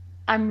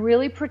I'm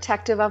really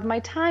protective of my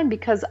time,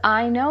 because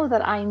I know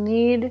that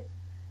I'm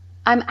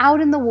out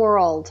in the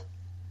world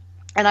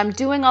and I'm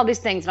doing all these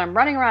things, and I'm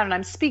running around, and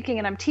I'm speaking,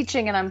 and I'm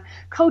teaching, and I'm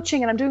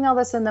coaching, and I'm doing all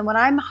this. And then when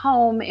I'm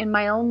home in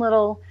my own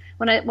little,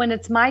 when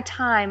it's my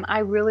time, I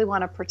really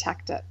want to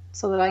protect it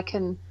so that I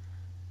can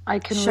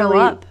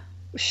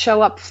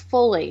show up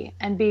fully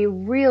and be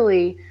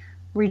really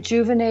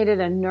rejuvenated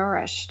and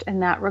nourished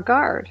in that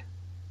regard.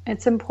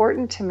 It's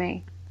important to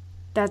me.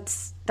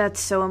 That's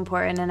so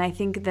important. And I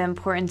think the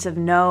importance of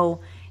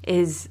no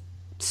is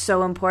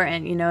so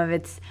important. You know, if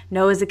it's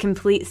no is a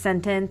complete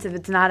sentence, if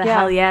it's not a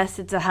hell yes,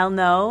 it's a hell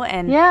no.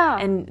 And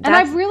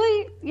I've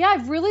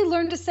really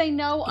learned to say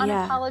no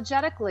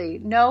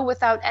unapologetically, no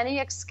without any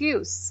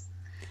excuse,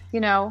 you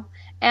know,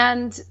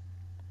 and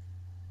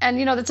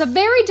you know, that's a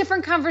very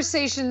different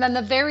conversation than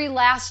the very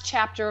last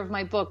chapter of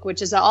my book,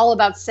 which is all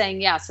about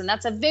saying yes. And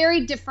that's a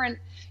very different,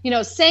 you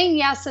know, saying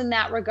yes in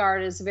that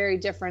regard is very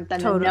different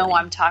than the no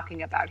I'm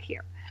talking about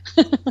here.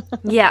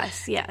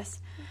 Yes.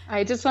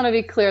 I just want to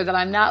be clear that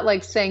I'm not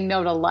like saying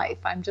no to life.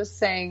 I'm just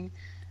saying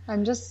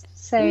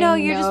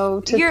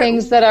no to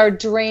things that are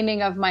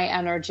draining of my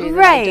energy that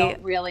I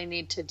don't really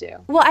need to do.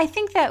 Well, I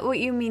think that what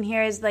you mean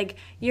here is like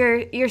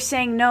you're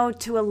saying no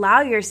to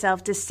allow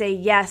yourself to say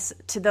yes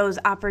to those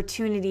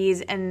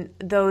opportunities and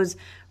those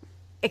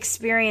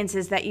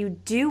experiences that you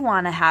do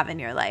want to have in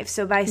your life.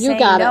 So by saying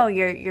no,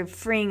 you're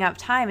freeing up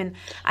time. And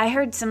I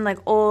heard some like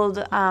old,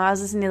 I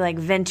was listening to like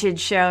Vintage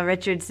Cheryl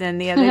Richardson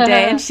the other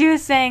day, and she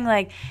was saying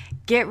like,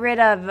 get rid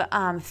of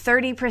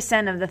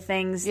 30% of the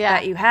things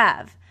that you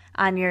have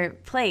on your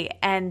plate.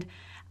 And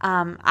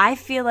I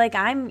feel like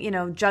I'm, you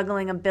know,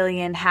 juggling a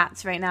billion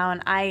hats right now.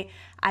 And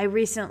I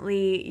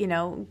recently, you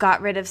know,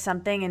 got rid of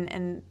something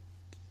and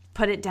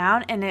put it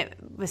down, and it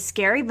was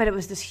scary, but it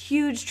was this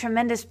huge,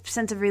 tremendous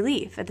sense of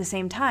relief at the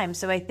same time.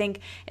 So I think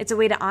it's a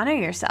way to honor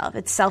yourself.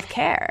 It's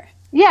self-care.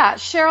 Yeah,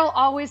 Cheryl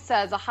always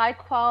says a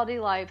high-quality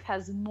life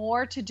has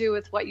more to do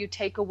with what you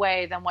take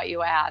away than what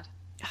you add.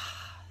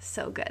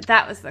 So good.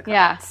 That was the quote.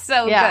 Yeah.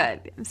 So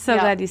good. I'm so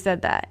glad you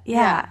said that.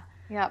 Yeah.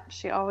 Yep.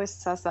 She always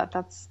says that.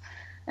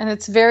 And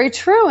it's very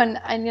true.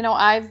 And, you know,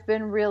 I've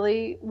been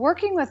really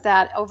working with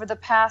that over the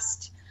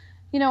past,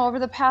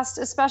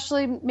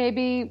 especially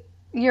maybe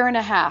year and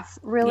a half,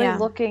 really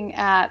looking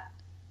at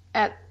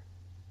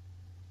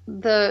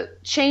the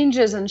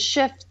changes and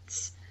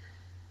shifts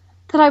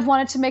that I've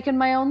wanted to make in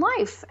my own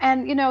life.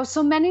 And, you know,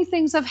 so many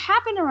things have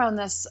happened around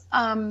this.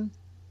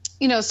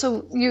 You know,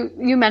 so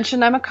you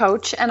mentioned I'm a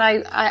coach, and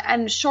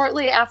and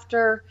shortly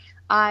after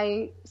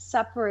I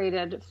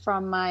separated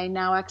from my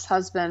now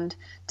ex-husband,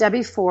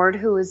 Debbie Ford,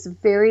 who is a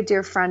very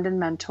dear friend and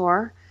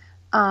mentor,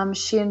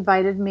 she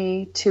invited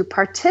me to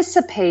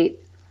participate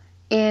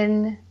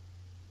in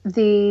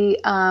the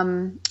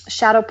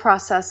Shadow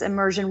Process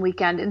Immersion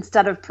Weekend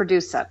instead of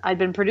produce it. I'd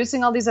been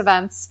producing all these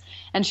events,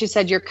 and she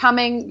said, "You're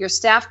coming, your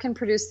staff can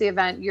produce the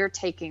event, you're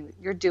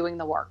doing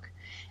the work."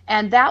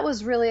 And that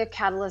was really a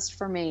catalyst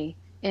for me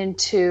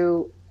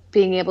into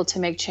being able to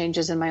make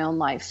changes in my own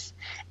life.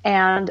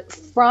 And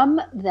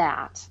from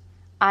that,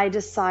 I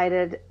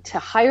decided to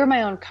hire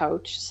my own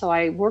coach. So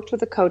I worked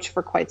with a coach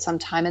for quite some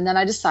time. And then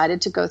I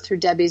decided to go through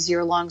Debbie's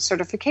year-long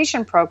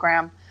certification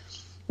program,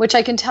 which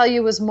I can tell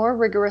you was more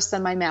rigorous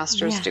than my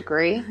master's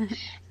degree.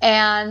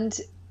 And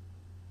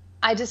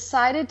I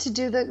decided to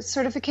do the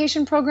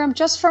certification program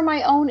just for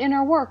my own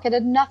inner work. It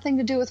had nothing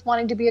to do with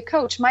wanting to be a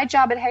coach. My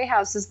job at Hay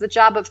House is the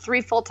job of 3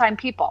 full-time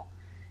people.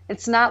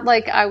 It's not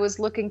like I was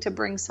looking to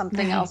bring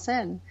something else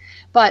in.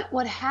 But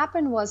what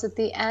happened was at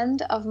the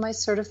end of my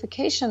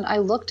certification, I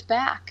looked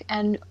back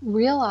and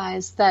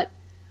realized that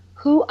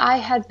who I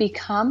had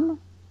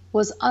become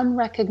was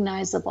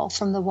unrecognizable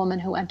from the woman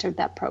who entered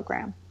that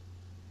program.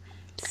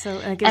 So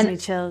it gives me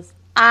chills.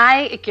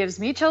 It gives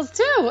me chills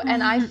too. Mm-hmm.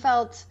 And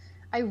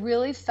I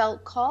really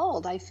felt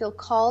called. I feel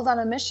called on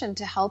a mission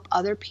to help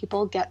other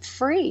people get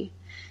free.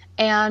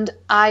 And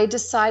I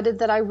decided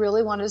that I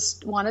really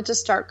wanted to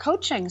start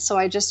coaching. So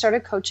I just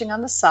started coaching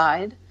on the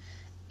side.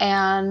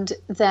 And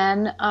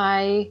then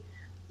I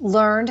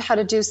learned how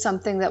to do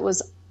something that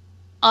was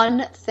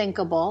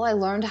unthinkable. I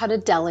learned how to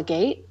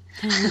delegate.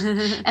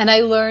 And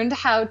I learned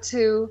how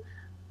to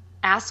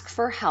ask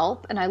for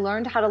help. And I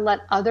learned how to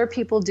let other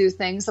people do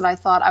things that I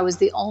thought I was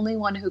the only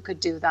one who could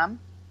do them.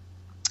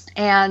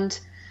 And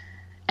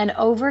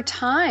over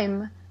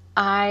time,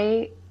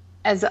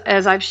 as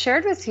I've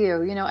shared with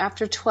you, you know,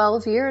 after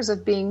 12 years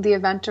of being the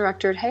event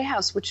director at Hay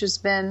House, which has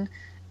been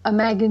a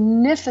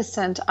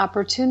magnificent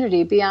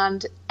opportunity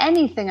beyond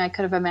anything I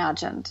could have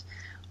imagined,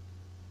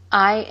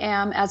 I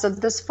am, as of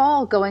this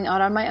fall, going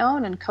out on my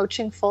own and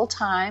coaching full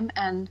time,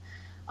 and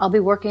I'll be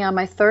working on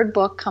my 3rd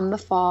book come the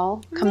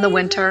fall, come the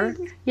winter.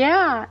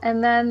 Yeah,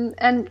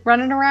 and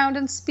running around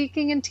and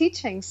speaking and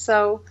teaching.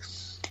 So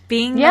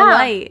being the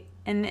light.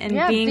 And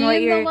being what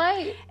the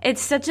light.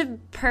 It's such a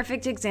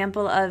perfect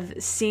example of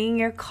seeing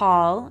your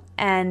call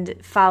and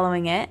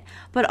following it,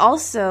 but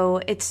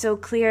also it's so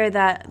clear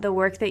that the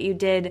work that you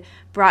did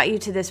brought you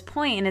to this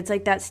point. And it's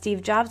like that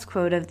Steve Jobs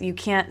quote of, you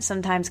can't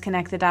sometimes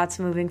connect the dots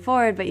moving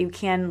forward, but you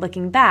can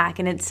looking back.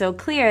 And it's so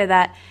clear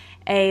that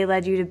A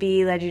led you to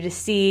B, led you to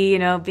C,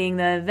 being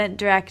the event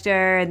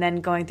director and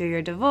then going through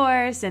your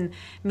divorce and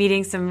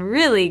meeting some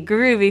really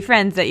groovy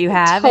friends that you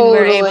have and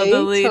we're able to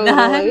lead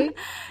on.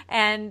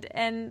 And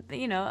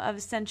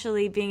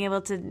essentially being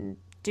able to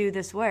do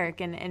this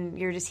work and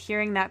you're just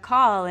hearing that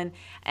call and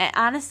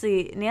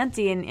honestly,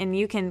 Nancy, and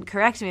you can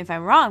correct me if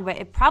I'm wrong, but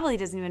it probably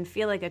doesn't even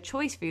feel like a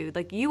choice for you.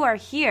 Like you are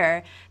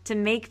here to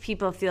make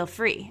people feel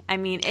free. I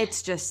mean,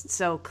 it's just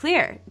so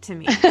clear to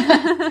me.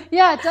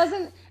 Yeah,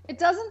 it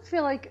doesn't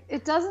feel like a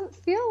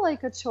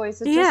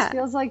choice. It just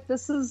feels like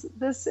this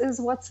is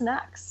what's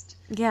next.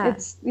 Yeah.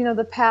 It's,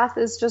 the path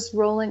is just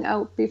rolling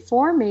out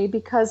before me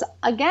because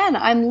again,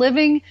 I'm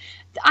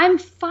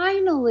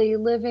finally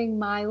living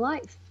my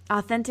life.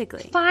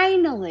 Authentically.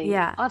 Finally.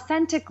 Yeah.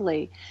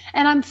 Authentically.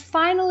 And I'm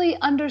finally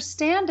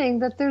understanding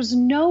that there's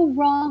no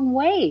wrong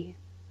way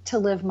to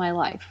live my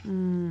life.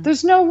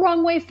 There's no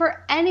wrong way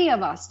for any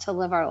of us to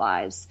live our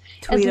lives.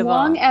 Tweetable. As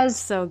long as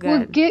so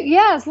good.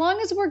 As long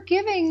as we're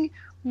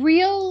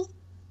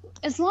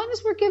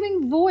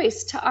giving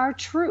voice to our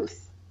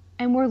truth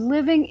and we're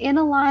living in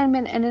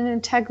alignment and in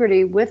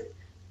integrity with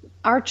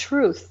our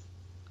truth.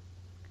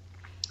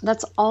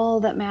 That's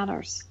all that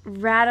matters.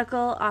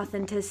 Radical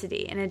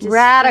authenticity. And it just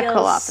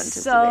feels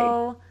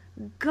so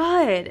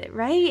good,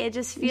 right? It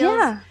just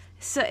feels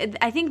so.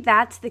 I think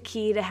that's the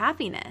key to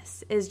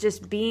happiness is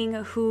just being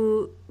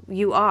who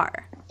you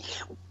are.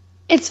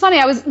 It's funny.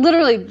 I was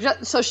literally,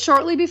 so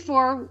shortly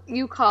before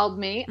you called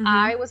me,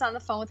 I was on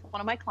the phone with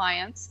one of my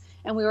clients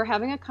and we were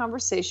having a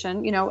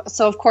conversation,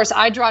 so of course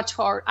I draw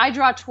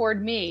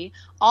toward me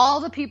all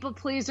the people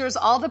pleasers,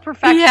 all the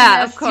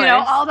perfectionists, of course,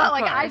 all that,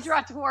 like I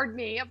draw toward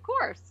me, of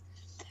course.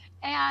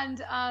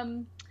 And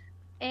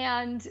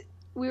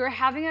we were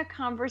having a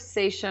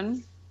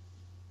conversation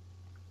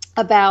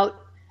about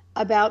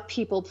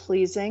people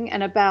pleasing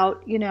and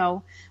about,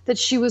 that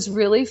she was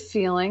really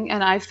feeling,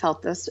 and I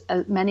felt this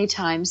many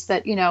times,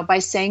 that, by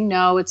saying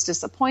no, it's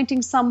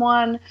disappointing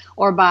someone,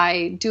 or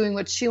by doing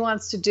what she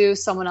wants to do,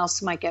 someone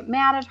else might get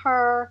mad at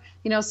her,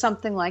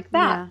 something like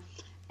that.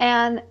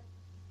 Yeah.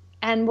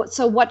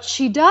 So what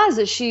she does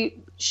is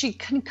she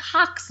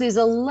concocts these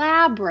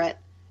elaborate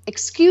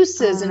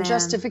excuses and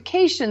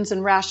justifications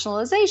and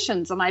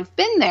rationalizations, and I've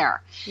been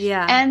there.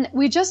 Yeah. And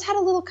we just had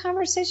a little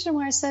conversation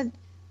where I said,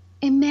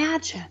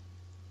 imagine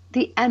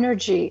the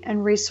energy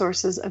and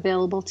resources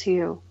available to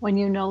you when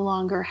you no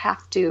longer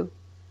have to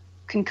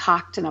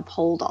concoct and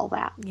uphold all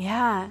that.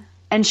 Yeah.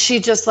 And she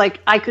just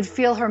I could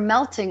feel her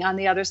melting on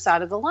the other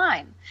side of the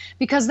line,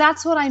 because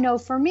that's what I know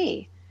for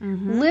me.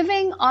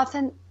 Living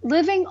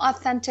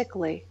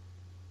authentically,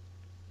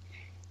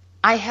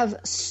 I have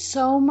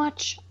so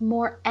much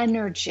more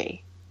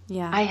energy.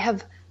 Yeah. I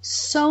have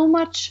so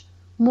much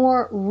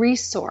more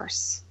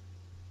resource.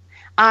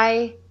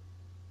 I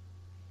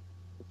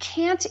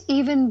can't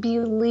even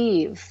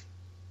believe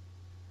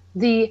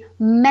the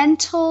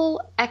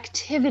mental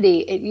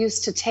activity it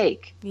used to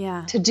take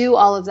to do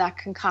all of that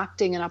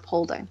concocting and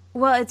upholding.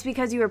 Well, it's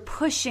because you were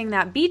pushing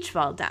that beach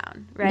ball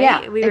down, right?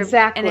 Yeah,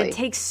 exactly. And it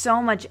takes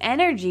so much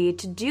energy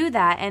to do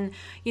that. And,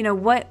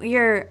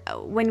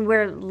 when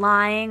we're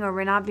lying or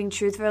we're not being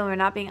truthful and we're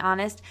not being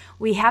honest,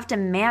 we have to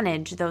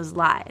manage those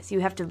lies. You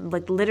have to,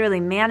 literally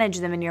manage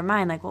them in your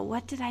mind. Well,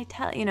 what did I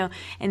tell?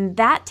 And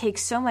that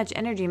takes so much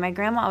energy. My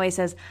grandma always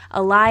says,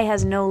 a lie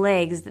has no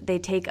legs, that they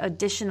take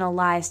additional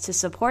lies to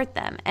support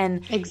them.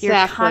 And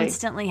you're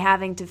constantly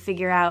having to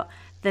figure out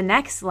the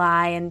next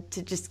lie and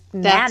to just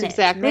manage.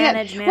 And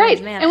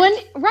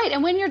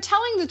when you're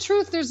telling the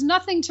truth, there's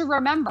nothing to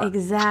remember.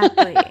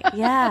 Exactly.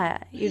 Yeah.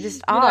 You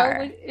just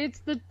are.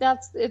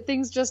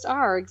 Things just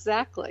are.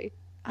 Exactly.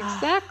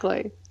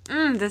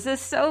 This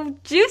is so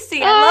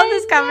juicy. I love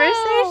this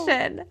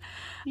conversation.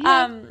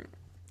 Yeah.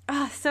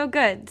 So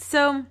good.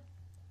 So,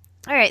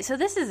 all right. So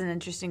this is an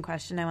interesting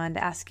question I wanted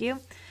to ask you.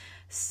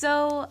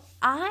 So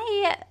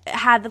I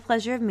had the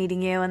pleasure of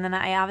meeting you, and then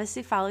I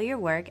obviously follow your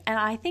work, and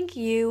I think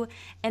you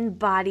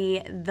embody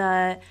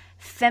the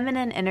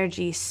feminine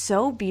energy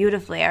so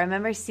beautifully. I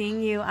remember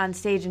seeing you on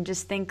stage and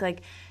just think,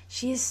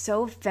 she is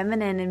so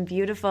feminine and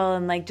beautiful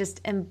and, just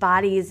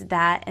embodies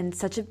that in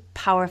such a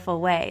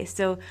powerful way.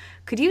 So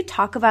could you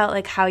talk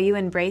about, how you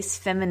embrace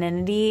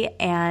femininity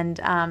and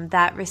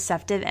that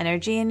receptive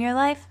energy in your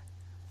life?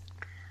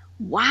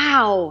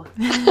 Wow.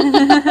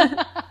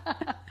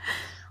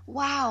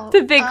 Wow. It's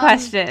a big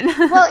question.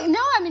 Well, no,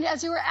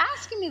 as you were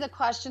asking me the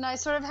question, I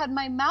sort of had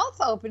my mouth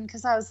open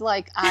because I was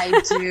like, I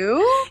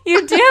do?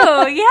 You do,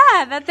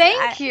 yeah.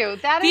 Thank you.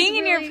 That being is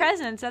in your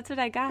presence, that's what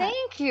I got.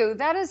 Thank you.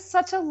 That is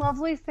such a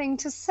lovely thing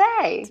to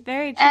say. It's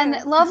very true. And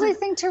lovely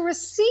thing to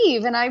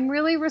receive, and I'm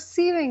really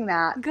receiving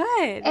that.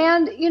 Good.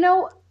 And,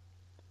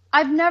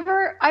 I've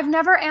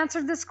never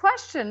answered this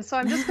question, so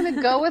I'm just going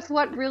to go with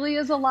what really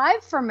is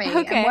alive for me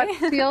and what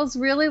feels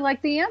really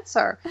like the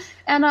answer.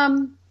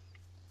 And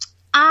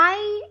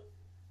I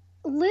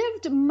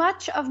lived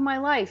much of my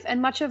life and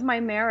much of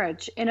my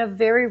marriage in a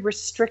very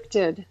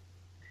restricted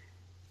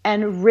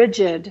and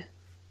rigid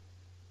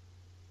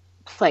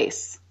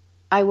place.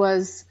 I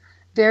was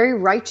very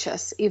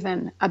righteous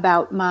even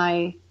about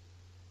my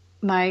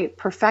my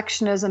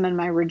perfectionism and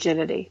my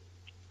rigidity.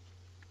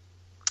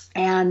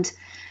 And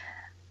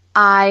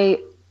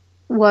I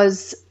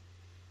was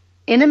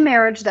in a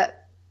marriage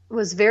that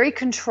was very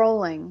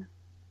controlling.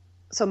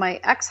 So my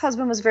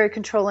ex-husband was very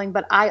controlling,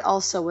 but I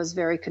also was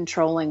very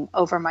controlling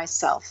over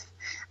myself.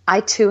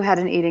 I too had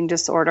an eating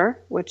disorder,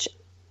 which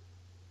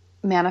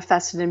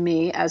manifested in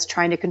me as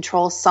trying to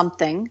control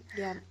something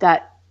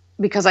that,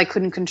 because I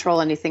couldn't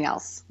control anything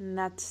else. And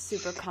that's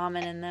super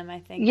common in them,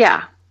 I think.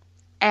 Yeah.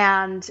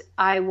 And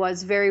I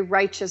was very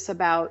righteous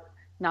about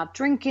not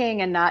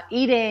drinking and not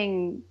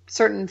eating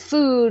certain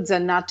foods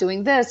and not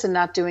doing this and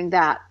not doing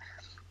that.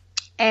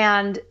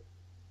 And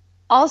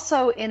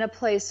also in a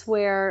place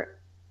where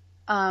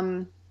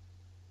my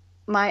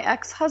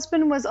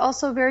ex-husband was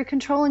also very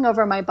controlling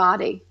over my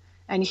body.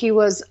 And he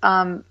was,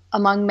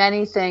 among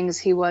many things,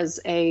 he was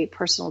a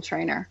personal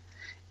trainer.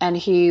 And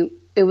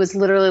it was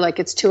literally like,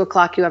 it's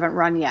 2:00, you haven't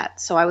run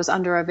yet. So I was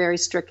under a very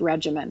strict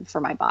regimen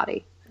for my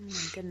body. Oh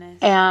my goodness.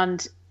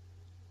 And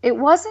it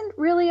wasn't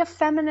really a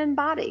feminine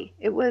body.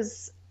 It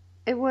was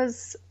a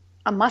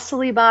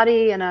muscly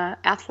body and an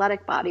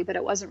athletic body, but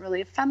it wasn't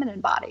really a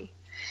feminine body.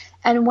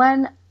 And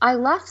when I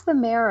left the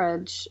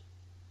marriage,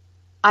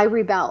 I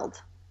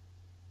rebelled.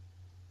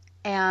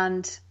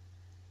 And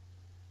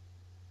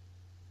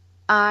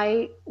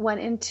I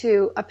went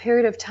into a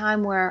period of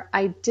time where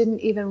I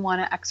didn't even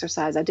want to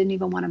exercise. I didn't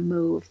even want to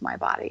move my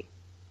body.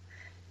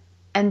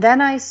 And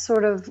then I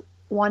sort of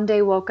one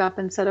day woke up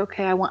and said,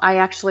 okay, I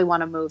actually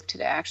want to move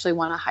today. I actually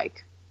want to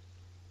hike.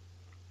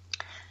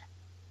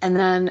 And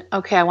then,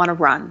 okay, I want to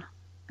run.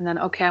 And then,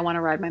 okay, I want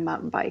to ride my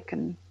mountain bike,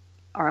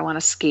 or I want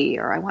to ski,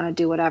 or I want to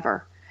do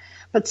whatever.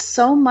 But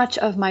so much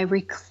of my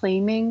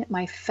reclaiming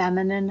my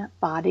feminine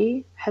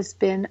body has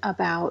been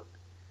about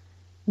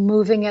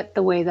moving it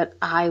the way that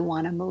I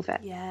want to move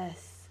it.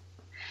 Yes.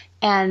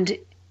 And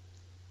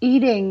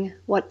eating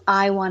what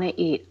I want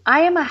to eat.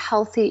 I am a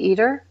healthy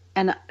eater,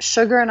 and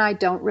sugar and I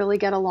don't really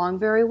get along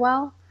very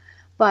well,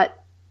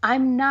 but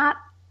I'm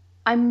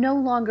no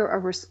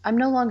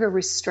longer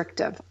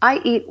restrictive. I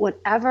eat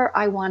whatever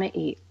I want to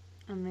eat.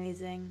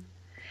 Amazing.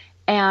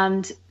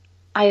 And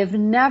I have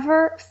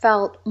never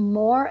felt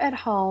more at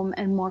home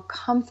and more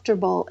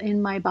comfortable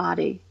in my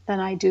body than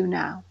I do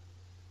now.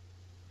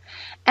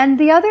 And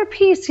the other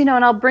piece, and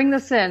I'll bring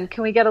this in.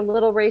 Can we get a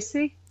little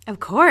racy? Of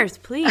course,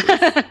 please.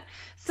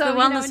 So the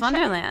Wellness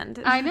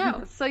Wonderland. I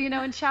know. So,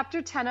 in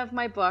chapter 10 of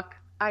my book,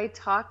 I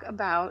talk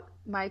about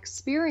my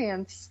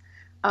experience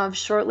of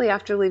shortly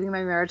after leaving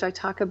my marriage, I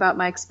talk about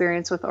my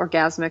experience with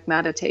orgasmic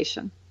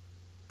meditation.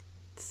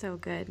 So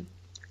good.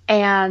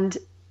 And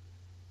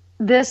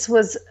this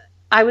was,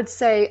 I would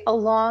say,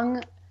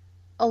 along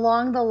the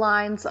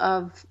lines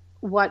of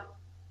what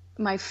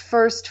my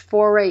first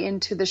foray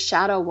into the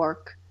shadow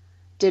work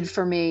did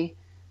for me.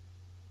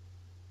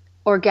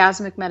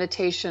 Orgasmic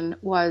meditation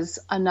was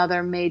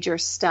another major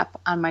step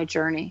on my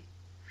journey,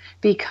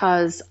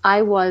 because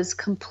I was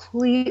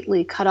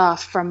completely cut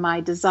off from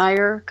my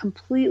desire,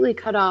 completely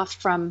cut off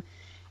from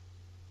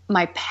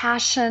my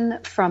passion,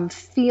 from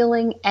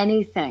feeling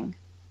anything.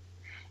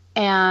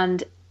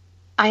 And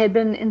I had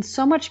been in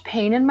so much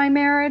pain in my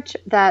marriage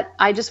that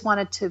I just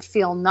wanted to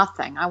feel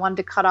nothing. I wanted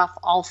to cut off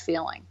all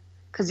feeling,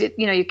 because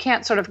you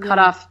can't sort of cut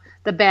off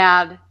the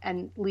bad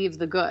and leave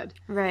the good.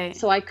 Right.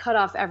 So I cut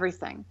off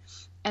everything.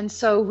 And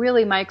so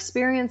really my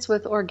experience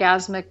with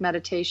orgasmic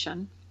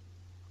meditation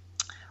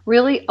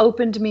really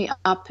opened me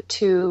up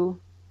to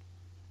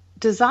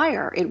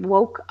desire. It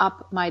woke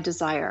up my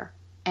desire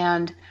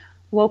and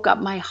woke up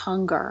my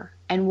hunger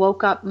and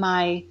woke up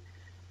my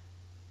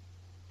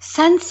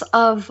sense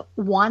of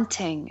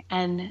wanting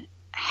and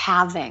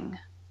having.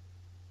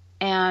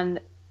 And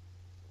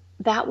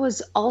that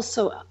was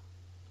also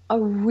a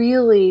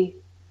really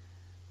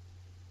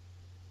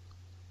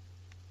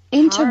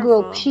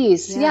integral Powerful.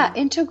 piece. Yeah.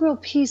 Integral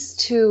piece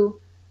to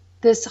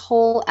this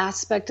whole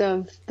aspect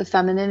of the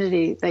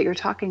femininity that you're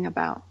talking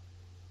about.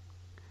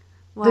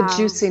 Wow. The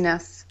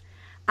juiciness.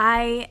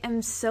 I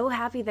am so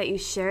happy that you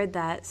shared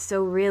that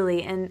so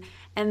really, and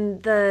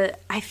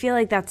I feel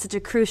like that's such a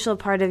crucial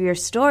part of your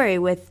story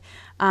with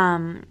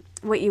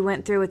what you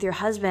went through with your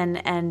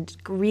husband and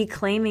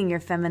reclaiming your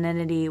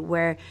femininity,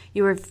 where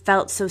you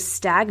felt so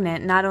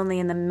stagnant, not only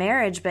in the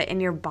marriage but in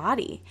your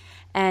body,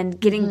 and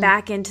getting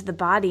back into the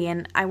body.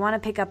 And I want to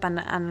pick up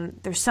on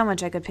there's so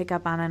much I could pick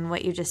up on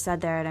what you just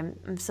said there, and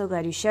I'm so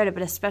glad you shared it,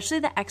 but especially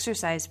the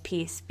exercise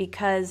piece,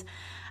 because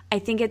I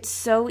think it's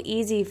so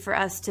easy for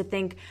us to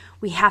think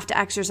we have to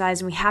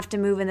exercise and we have to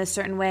move in a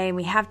certain way and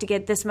we have to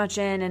get this much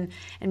in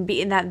and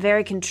be in that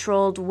very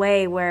controlled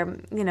way where,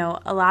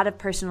 a lot of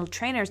personal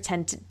trainers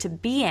tend to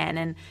be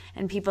in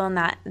and people in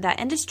that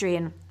industry.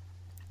 And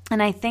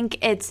I think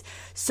it's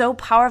so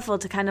powerful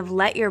to kind of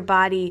let your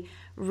body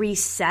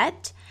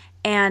reset.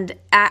 And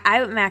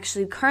I'm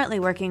actually currently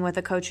working with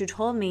a coach who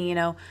told me,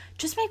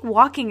 just make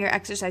walking your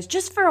exercise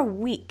just for a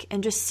week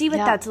and just see what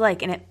that's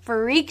like. And it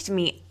freaked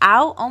me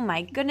out. Oh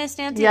my goodness,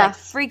 Nancy,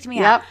 Yes. freaked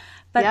me out.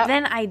 But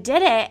then I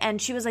did it, and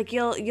she was like,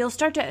 you'll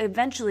start to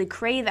eventually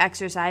crave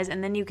exercise,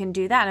 and then you can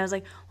do that. And I was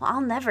like, well,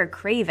 I'll never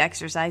crave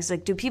exercise.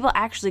 Like, do people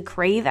actually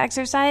crave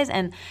exercise?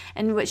 And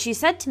what she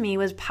said to me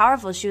was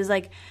powerful. She was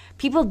like,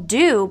 people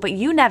do, but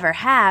you never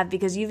have,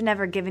 because you've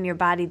never given your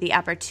body the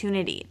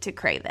opportunity to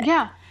crave it.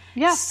 Yeah.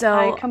 So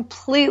I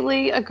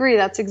completely agree.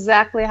 That's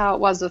exactly how it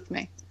was with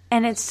me.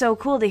 And it's so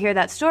cool to hear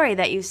that story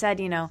that you said,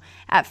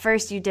 at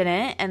first you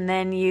didn't, and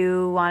then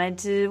you wanted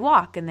to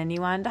walk, and then you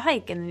wanted to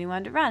hike, and then you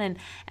wanted to run.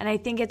 And I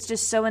think it's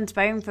just so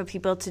inspiring for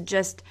people to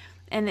just,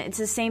 and it's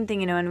the same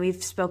thing, and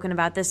we've spoken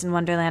about this in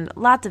Wonderland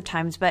lots of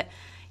times, but,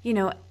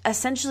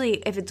 essentially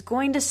if it's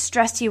going to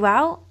stress you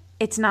out,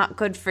 it's not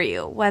good for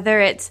you, whether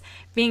it's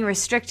being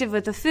restrictive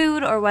with the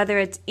food or whether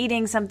it's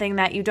eating something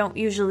that you don't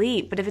usually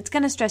eat. But if it's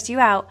going to stress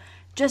you out,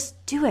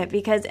 just do it,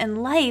 because in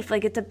life,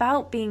 it's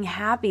about being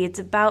happy. It's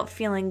about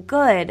feeling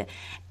good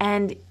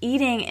and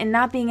eating and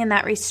not being in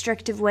that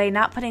restrictive way,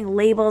 not putting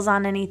labels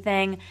on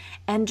anything,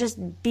 and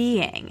just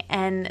being.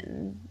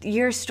 And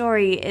your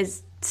story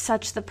is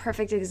such the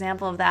perfect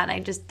example of that.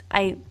 And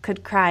I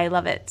could cry. I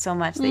love it so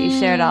much that you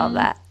shared all of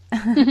that.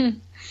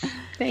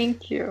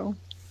 Thank you.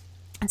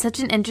 It's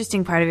such an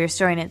interesting part of your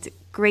story, and it's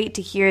great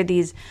to hear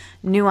these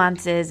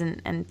nuances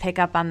and pick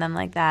up on them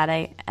like that.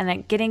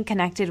 Getting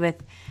connected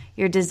with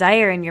your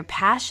desire and your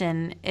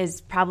passion is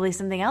probably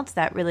something else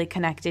that really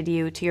connected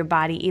you to your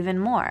body even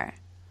more.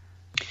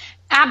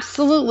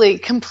 Absolutely,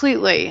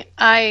 completely.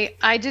 I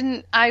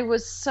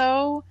was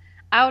so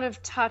out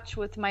of touch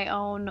with my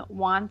own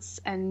wants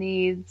and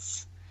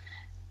needs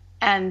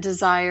and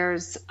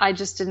desires. I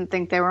just didn't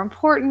think they were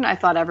important. I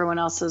thought everyone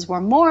else's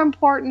were more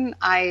important.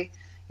 I,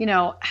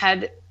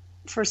 had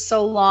for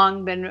so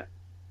long been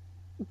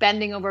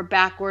bending over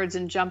backwards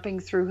and jumping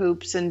through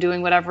hoops and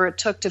doing whatever it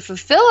took to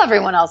fulfill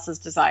everyone else's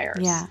desires.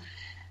 Yeah.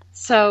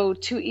 So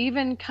to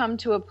even come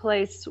to a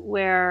place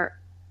where,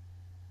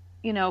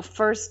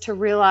 first to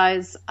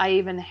realize I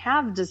even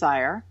have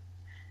desire,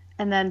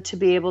 and then to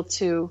be able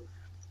to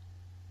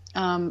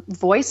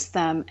voice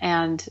them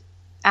and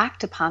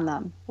act upon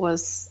them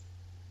was,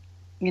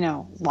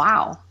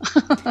 wow.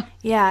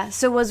 Yeah.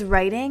 So was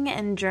writing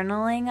and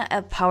journaling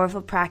a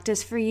powerful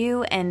practice for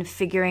you in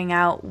figuring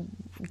out,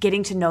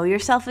 getting to know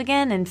yourself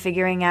again and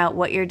figuring out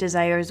what your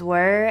desires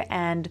were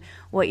and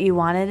what you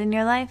wanted in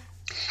your life?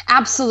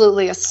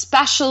 Absolutely,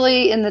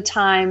 especially in the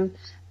time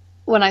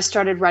when I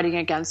started writing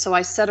again. So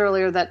I said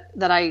earlier that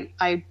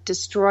I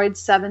destroyed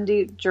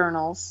 70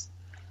 journals,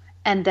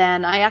 and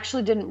then I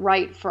actually didn't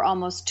write for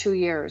almost 2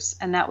 years,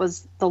 and that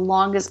was the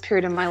longest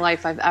period of my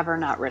life I've ever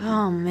not written.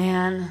 Oh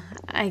man,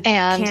 I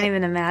can't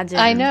even imagine.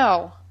 I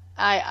know.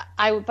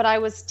 But I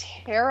was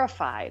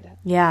terrified.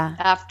 Yeah.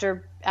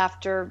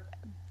 After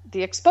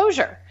the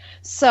exposure.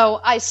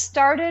 So I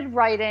started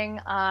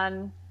writing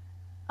on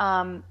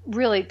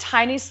really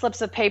tiny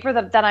slips of paper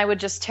that then I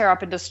would just tear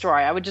up and destroy.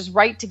 I would just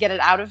write to get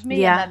it out of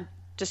me and then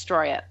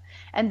destroy it.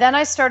 And then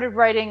I started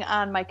writing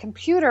on my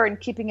computer and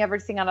keeping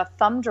everything on a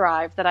thumb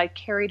drive that I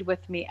carried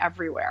with me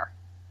everywhere.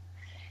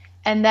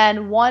 And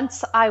then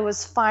once I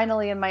was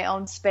finally in my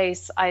own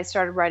space, I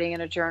started writing in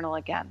a journal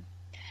again.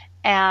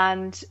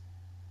 And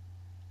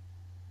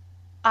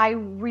I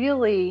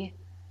really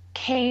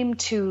came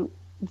to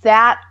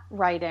that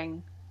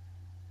writing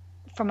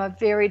from a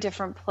very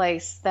different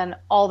place than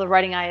all the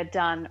writing I had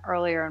done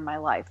earlier in my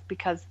life,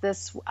 because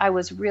I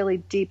was really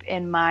deep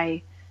in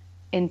my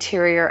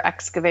interior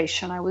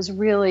excavation. I was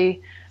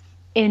really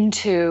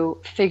into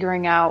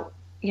figuring out,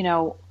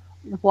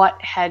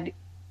 what had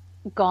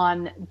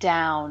gone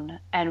down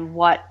and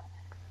what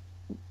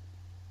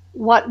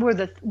were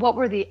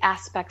the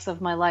aspects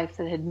of my life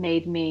that had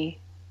made me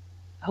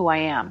who I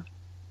am.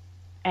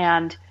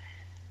 And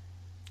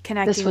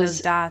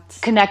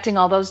connecting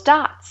all those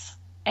dots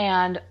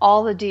and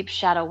all the deep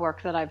shadow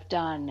work that I've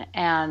done,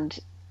 and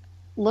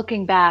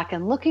looking back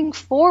and looking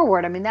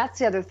forward. I mean, that's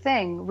the other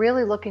thing,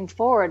 really looking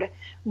forward,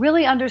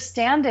 really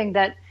understanding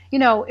that,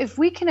 if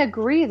we can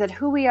agree that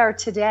who we are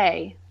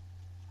today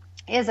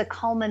is a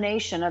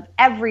culmination of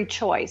every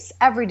choice,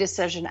 every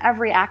decision,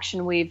 every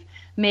action we've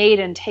made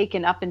and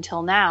taken up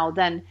until now,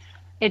 then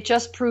it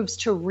just proves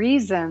to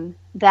reason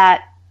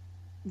that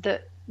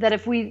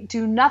if we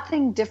do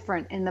nothing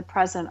different in the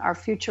present, our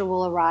future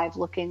will arrive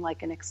looking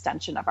like an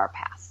extension of our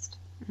past.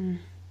 Mm.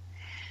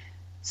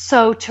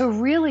 So to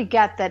really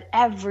get that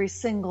every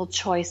single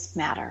choice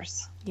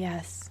matters.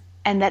 Yes.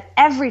 And that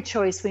every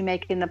choice we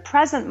make in the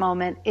present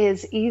moment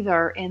is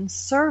either in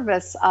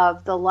service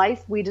of the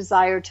life we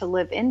desire to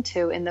live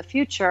into in the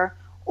future,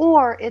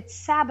 or it's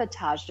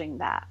sabotaging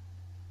that.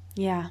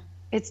 Yeah.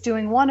 It's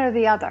doing one or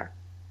the other.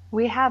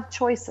 We have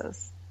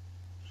choices.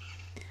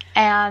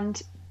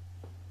 And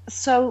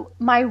so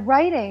my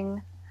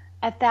writing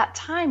at that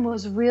time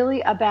was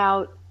really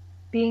about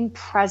being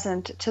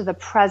present to the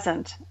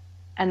present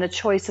and the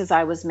choices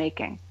I was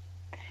making,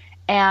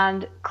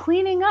 and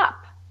cleaning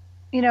up,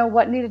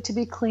 what needed to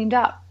be cleaned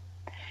up,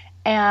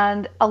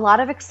 and a lot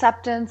of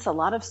acceptance, a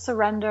lot of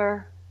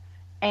surrender.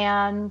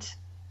 And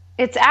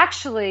it's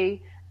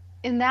actually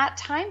in that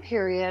time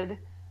period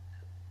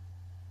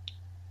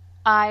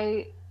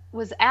I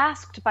was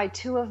asked by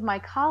two of my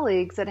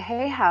colleagues at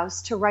Hay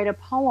House to write a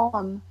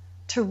poem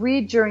to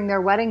read during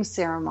their wedding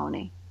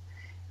ceremony.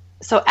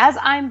 So as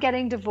I'm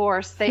getting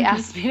divorced, they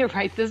asked me to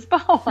write this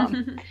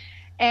poem.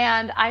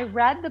 And I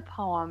read the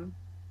poem,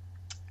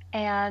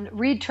 and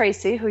Reed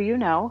Tracy, who you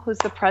know, who's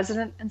the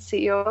president and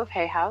CEO of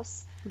Hay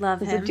House,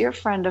 Love him. He's a dear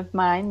friend of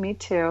mine, me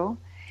too.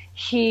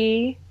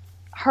 He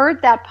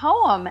heard that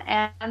poem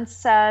and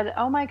said,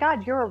 "Oh my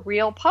God, you're a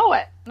real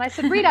poet." And I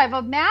said, "Reed, I have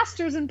a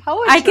master's in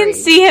poetry." I can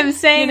see him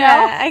saying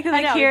that. I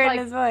can hear it in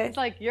his voice. It's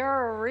like,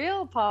 "You're a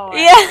real poet."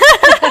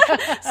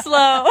 Yeah.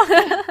 Slow.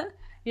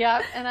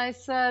 Yeah. And I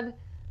said,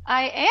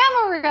 "I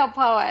am a real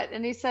poet."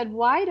 And he said,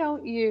 why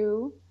don't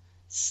you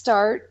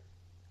start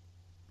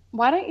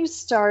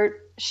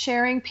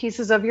sharing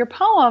pieces of your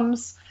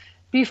poems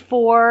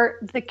before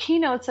the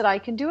keynotes that I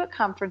can do at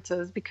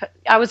conferences?" Because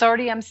I was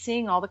already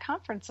emceeing all the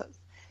conferences.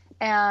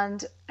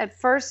 And at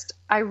first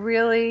I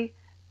really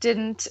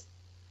didn't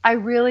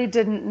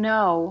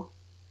know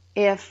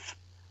if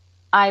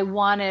I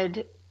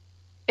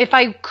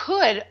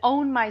could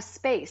own my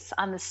space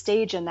on the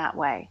stage in that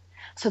way.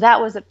 So that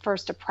was at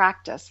first a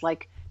practice.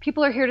 Like,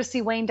 people are here to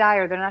see Wayne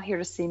Dyer, they're not here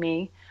to see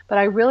me. But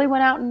I really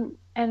went out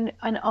and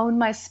owned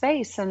my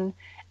space and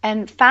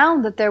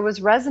found that there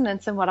was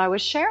resonance in what I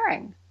was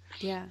sharing.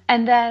 Yeah.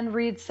 And then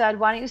Reed said,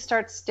 "Why don't you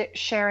start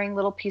sharing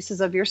little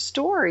pieces of your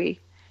story?"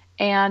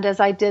 And as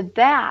I did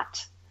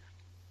that,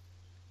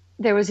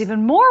 there was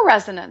even more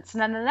resonance.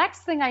 And then the next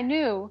thing I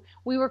knew,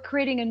 we were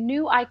creating a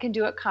new I Can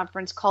Do It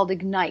conference called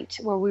Ignite,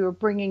 where we were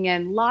bringing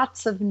in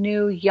lots of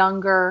new,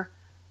 younger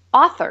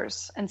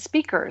authors and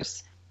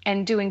speakers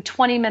and doing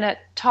 20-minute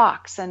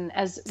talks. And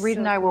as Reed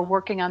and I were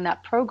working on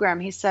that program,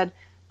 he said,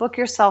 "Book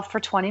yourself for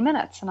 20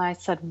 minutes. And I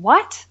said,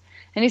 "What?"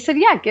 And he said,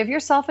 "Yeah, give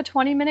yourself a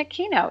 20-minute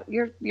keynote.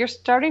 You're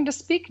starting to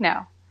speak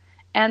now."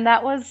 And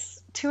that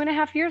was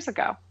 2.5 years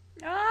ago.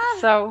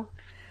 So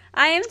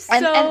I am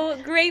so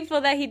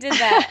grateful that he did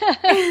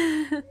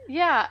that.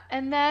 Yeah.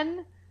 And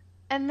then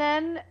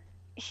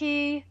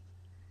he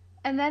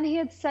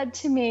had said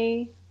to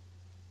me,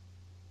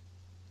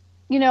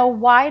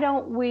 why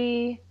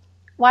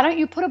don't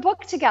you put a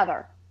book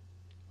together?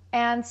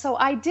 And so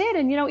I did.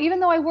 And, even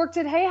though I worked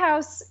at Hay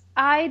House,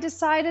 I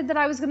decided that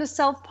I was going to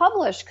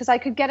self-publish because I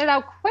could get it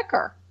out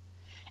quicker.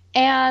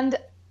 And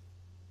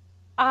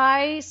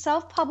I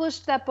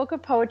self-published that book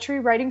of poetry,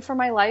 Writing for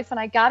My Life, and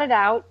I got it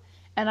out.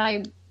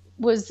 And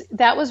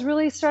that was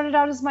really started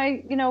out as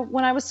my,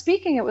 when I was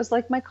speaking, it was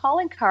like my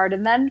calling card.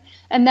 And then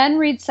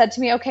Reed said to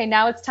me, "Okay,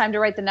 now it's time to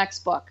write the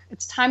next book.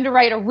 It's time to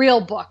write a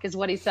real book," is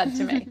what he said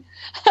to me.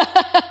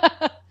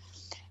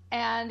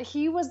 And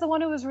he was the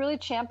one who was really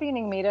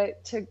championing me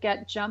to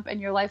get Jump and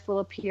Your Life Will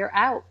Appear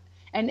out.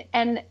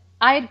 And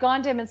I had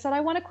gone to him and said,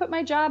 "I want to quit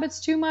my job. It's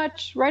too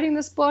much writing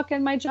this book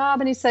and my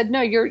job." And he said, "No,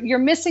 you're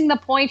missing the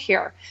point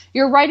here.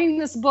 You're writing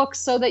this book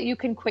so that you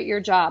can quit your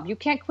job. You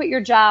can't quit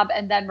your job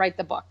and then write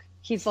the book."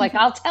 He's like,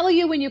 "I'll tell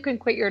you when you can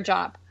quit your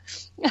job."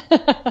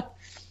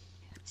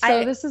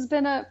 This has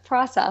been a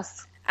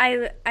process.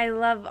 I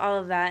love all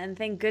of that, and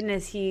thank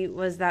goodness he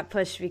was that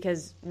push,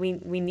 because we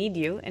need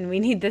you and we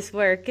need this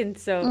work, and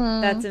so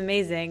that's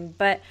amazing.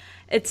 But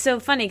it's so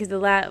funny because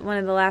one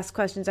of the last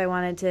questions I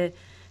wanted to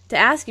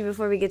ask you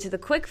before we get to the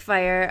quick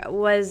fire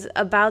was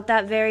about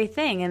that very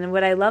thing. And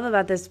what I love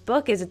about this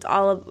book is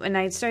and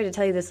I started to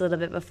tell you this a little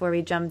bit before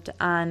we jumped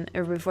on,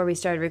 or before we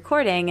started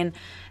recording, and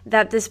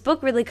that this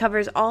book really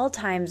covers all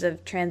times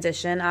of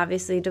transition,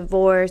 obviously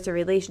divorce or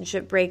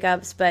relationship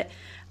breakups, but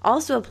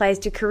also applies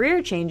to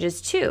career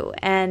changes too.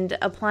 And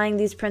applying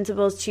these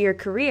principles to your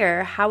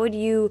career, how would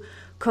you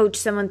coach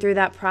someone through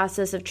that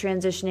process of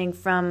transitioning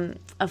from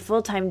a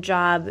full-time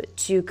job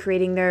to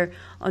creating their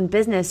own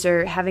business,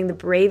 or having the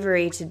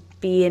bravery to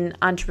be an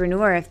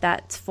entrepreneur if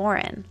that's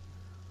foreign?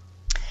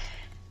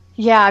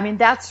 Yeah, I mean,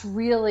 that's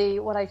really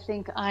what I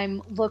think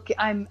I'm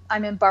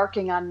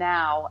embarking on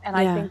now. And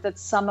I think that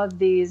some of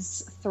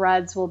these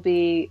threads will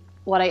be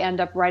what I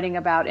end up writing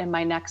about in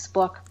my next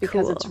book,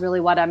 because it's really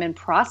what I'm in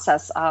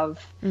process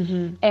of.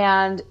 Mm-hmm.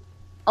 And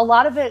a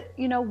lot of it,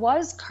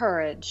 was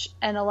courage,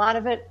 and a lot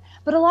of it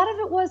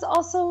was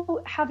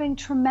also having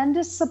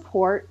tremendous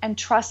support and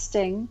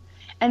trusting,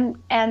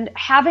 and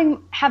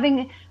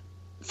having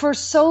for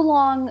so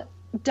long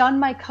done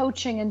my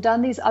coaching and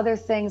done these other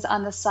things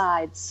on the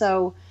side,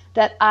 so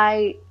that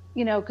I,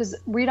 because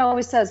Reed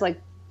always says, like,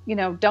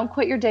 don't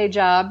quit your day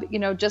job,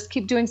 just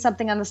keep doing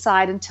something on the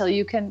side until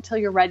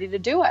you're ready to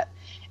do it.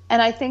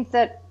 And I think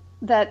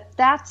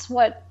that's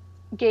what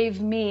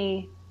gave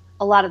me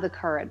a lot of the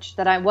courage,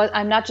 that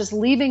I'm not just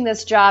leaving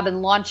this job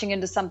and launching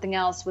into something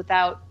else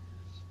without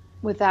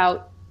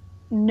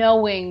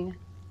knowing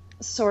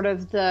sort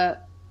of the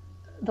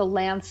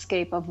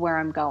landscape of where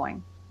I'm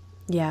going.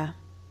 Yeah.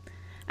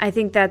 I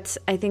think that's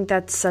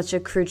such a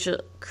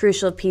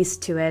crucial piece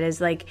to it, is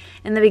like,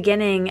 in the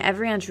beginning,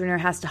 every entrepreneur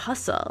has to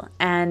hustle,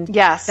 and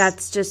yes,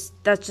 that's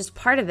just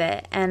part of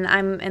it. And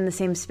I'm in the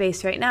same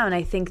space right now, and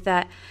I think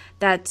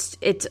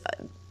it's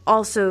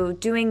also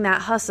doing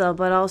that hustle,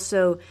 but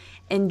also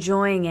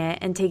enjoying it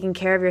and taking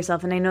care of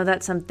yourself. And I know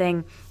that's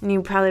something, and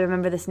you probably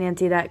remember this,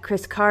 Nancy, that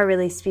Chris Carr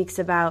really speaks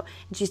about.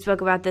 And she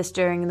spoke about this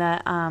during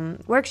the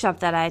workshop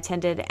that I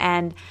attended.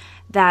 And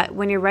that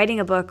when you're writing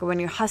a book or when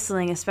you're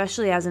hustling,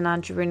 especially as an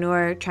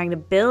entrepreneur trying to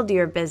build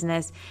your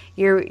business,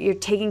 you're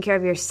taking care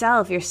of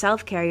yourself. Your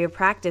self-care, your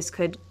practice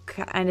could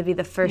kind of be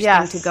the first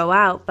thing to go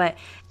out. But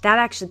that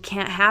actually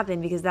can't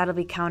happen because that'll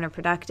be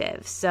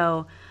counterproductive.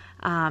 So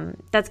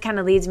that kind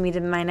of leads me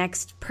to my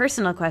next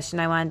personal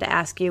question I wanted to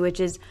ask you, which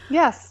is,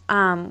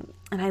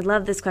 and I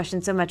love this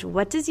question so much,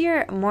 what does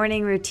your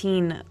morning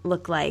routine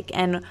look like?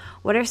 And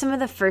what are some of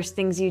the first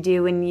things you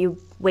do when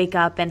you wake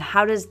up, and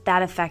how does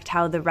that affect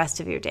how the rest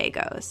of your day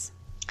goes?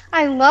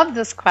 I love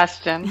this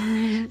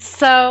question.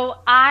 So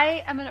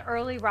I am an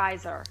early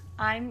riser.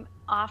 I'm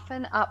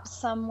often up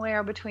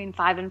somewhere between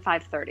 5 and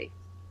 5:30.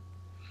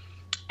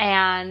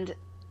 And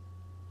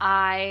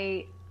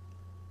I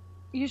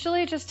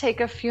usually just take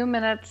a few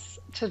minutes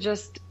to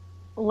just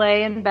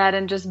lay in bed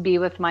and just be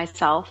with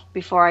myself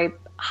before I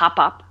hop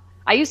up.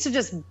 I used to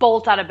just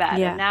bolt out of bed,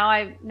 and now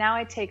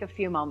I take a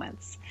few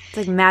moments. It's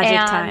like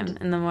magic time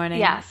in the morning.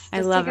 Yes,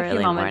 I love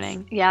early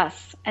morning.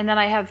 Yes, and then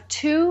I have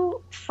 2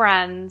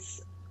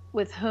 friends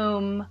with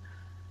whom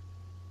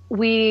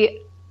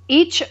we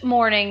each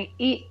morning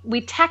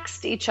we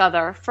text each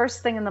other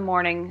first thing in the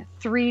morning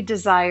 3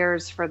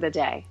 desires for the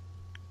day.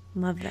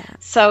 Love that.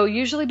 So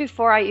usually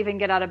before I even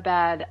get out of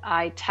bed,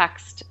 I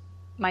text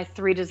my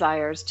 3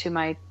 desires to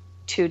my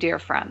 2 dear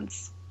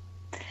friends.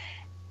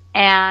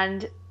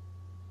 And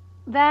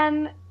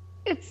then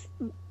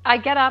I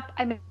get up,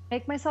 I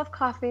make myself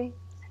coffee,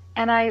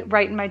 and I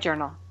write in my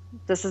journal.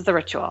 This is the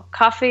ritual: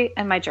 coffee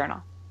and my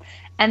journal.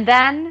 And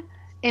then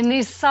in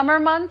these summer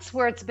months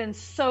where it's been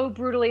so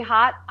brutally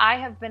hot, I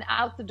have been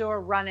out the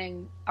door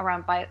running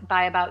around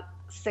by about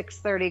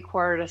 6:30,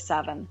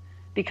 6:45,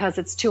 because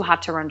it's too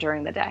hot to run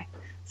during the day.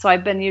 So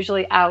I've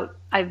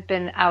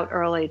been out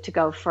early to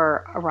go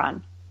for a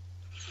run.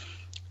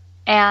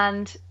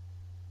 And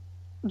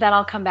then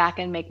I'll come back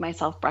and make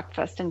myself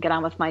breakfast and get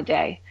on with my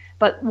day.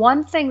 But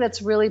one thing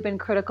that's really been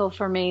critical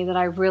for me that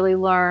I really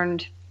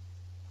learned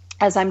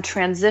as I'm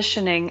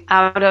transitioning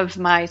out of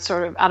my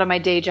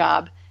day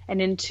job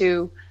and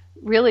into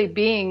really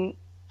being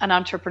an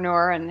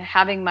entrepreneur and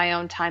having my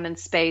own time and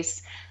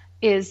space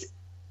is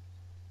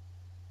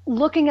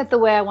looking at the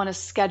way I want to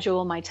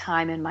schedule my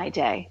time in my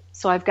day.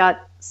 So I've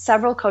got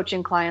several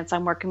coaching clients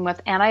I'm working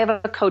with, and I have a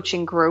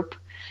coaching group,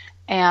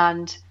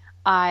 and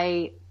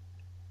I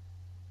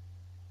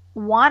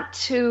want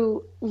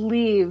to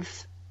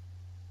leave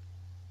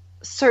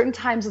certain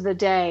times of the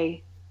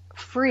day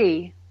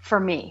free for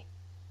me.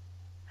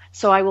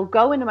 So I will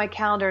go into my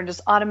calendar and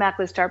just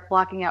automatically start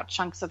blocking out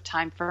chunks of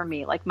time for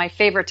me, like my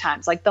favorite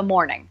times, like the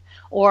morning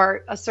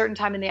or a certain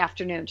time in the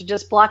afternoon, to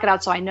just block it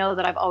out so I know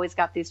that I've always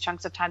got these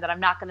chunks of time that I'm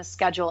not going to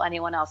schedule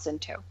anyone else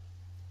into.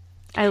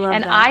 I love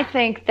that. And I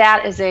think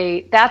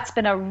that's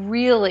been a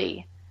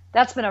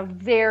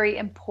very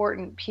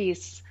important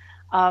piece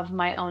of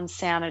my own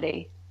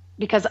sanity.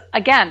 Because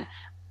again,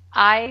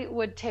 I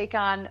would take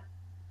on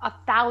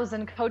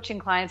 1,000 coaching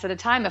clients at a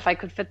time if I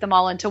could fit them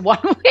all into 1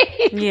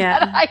 week. Yeah.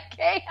 But I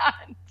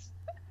can't.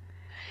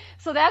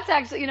 So that's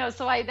actually,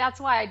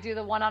 that's why I do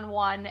the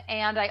one-on-one,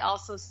 and I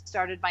also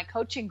started my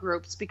coaching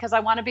groups because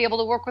I want to be able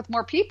to work with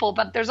more people,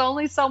 but there's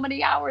only so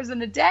many hours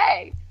in a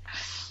day.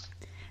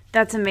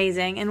 That's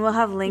amazing. And we'll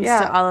have links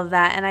to all of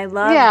that. And I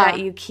love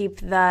that you keep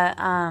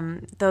the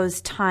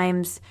those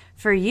times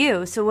for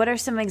you. So what are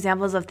some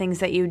examples of things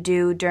that you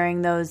do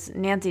during those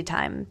Nancy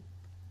time?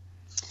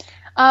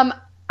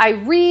 I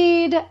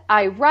read,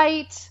 I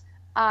write,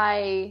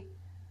 I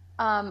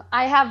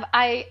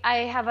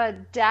have a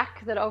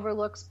deck that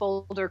overlooks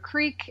Boulder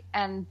Creek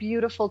and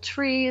beautiful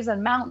trees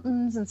and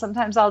mountains, and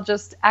sometimes I'll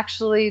just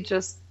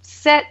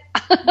sit.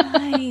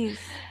 Nice.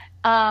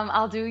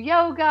 I'll do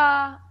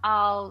yoga.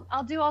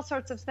 I'll do all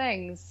sorts of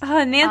things.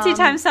 Oh, Nancy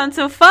time sounds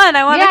so fun.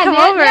 I want to come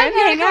over and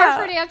hang out.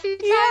 For Nancy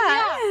time.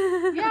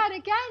 Yeah. And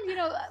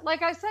again,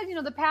 like I said,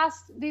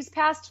 these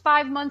past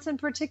 5 months in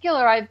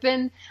particular, I've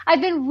been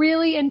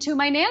really into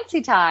my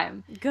Nancy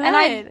time. Good.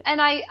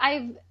 And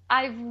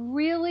I've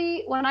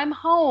really, when I'm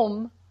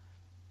home,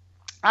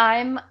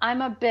 I'm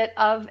a bit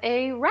of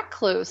a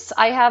recluse.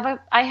 I have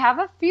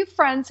a few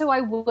friends who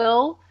I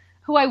will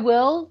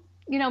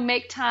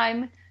make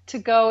time to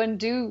go and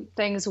do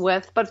things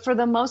with, but for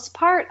the most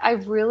part,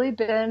 I've really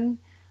been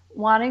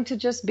wanting to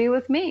just be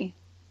with me.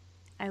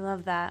 I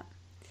love that.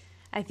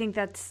 I think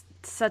that's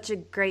such a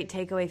great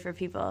takeaway for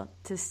people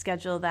to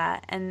schedule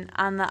that. And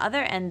on the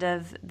other end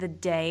of the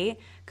day,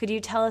 could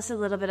you tell us a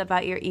little bit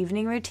about your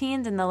evening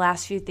routines and the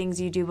last few things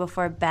you do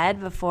before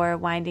bed, before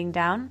winding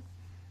down?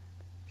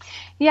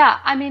 Yeah,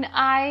 I mean,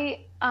 I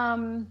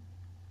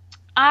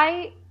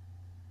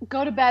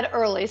go to bed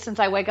early since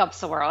I wake up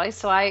so early.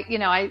 So I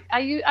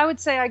would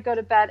say I go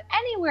to bed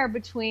anywhere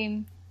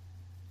between,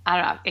 I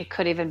don't know, it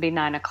could even be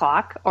 9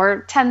 o'clock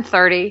or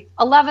 10:30.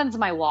 11's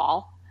my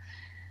wall.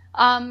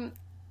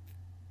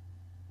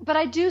 but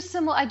I do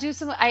similar.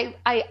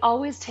 I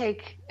always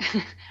take,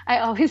 I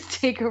always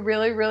take a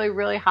really, really,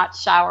 really hot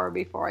shower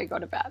before I go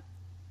to bed.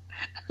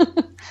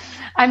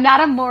 I'm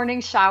not a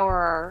morning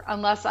showerer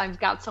unless I've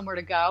got somewhere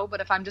to go. But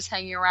if I'm just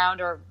hanging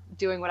around or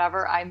doing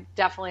whatever, I'm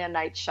definitely a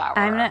night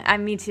showerer.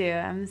 Me too.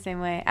 I'm the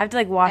same way. I have to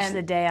like wash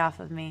the day off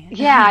of me.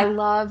 Yeah, I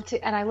love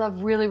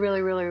really,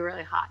 really, really,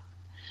 really hot.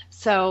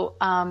 So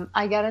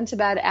I get into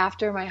bed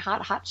after my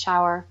hot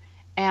shower,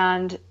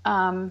 and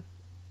I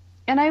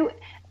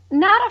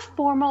not a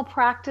formal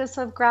practice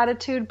of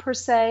gratitude per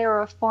se,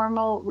 or a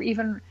formal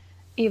even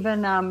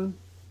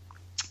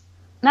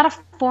not a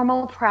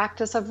formal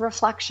practice of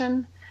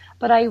reflection,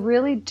 but I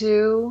really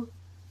do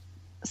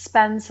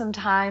spend some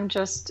time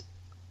just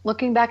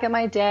looking back at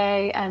my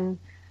day. And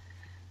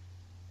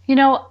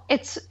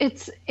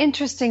it's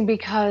interesting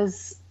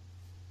because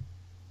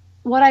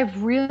what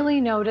I've really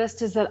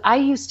noticed is that I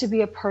used to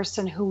be a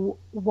person who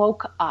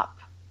woke up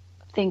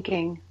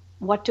thinking,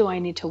 what do I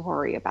need to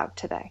worry about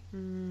today?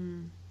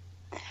 And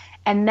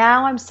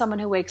now I'm someone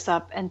who wakes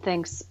up and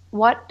thinks,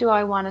 what do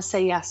I want to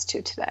say yes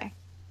to today?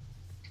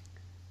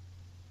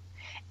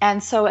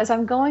 And so as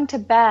I'm going to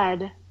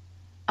bed,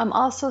 I'm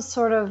also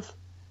sort of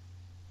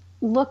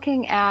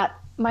looking at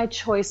my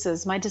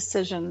choices, my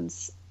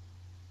decisions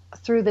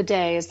through the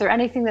day. Is there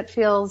anything that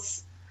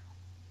feels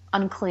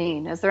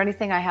unclean? Is there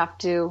anything I have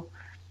to,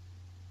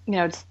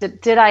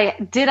 did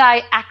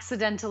I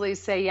accidentally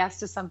say yes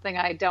to something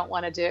I don't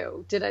want to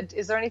do?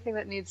 Is there anything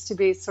that needs to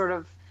be sort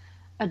of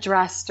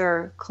addressed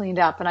or cleaned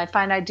up? And I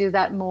find I do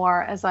that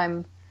more as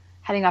I'm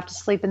heading off to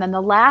sleep. And then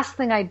the last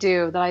thing I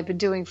do that I've been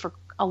doing for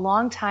a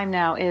long time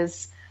now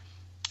is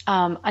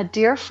a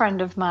dear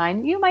friend of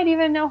mine, you might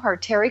even know her,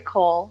 Terry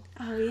Cole.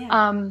 Oh,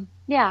 yeah.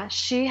 Yeah,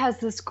 she has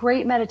this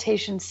great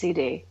meditation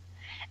CD.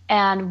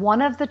 And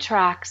one of the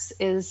tracks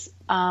is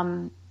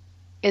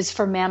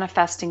for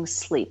manifesting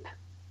sleep.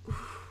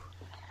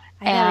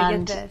 I gotta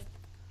get this.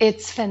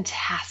 It's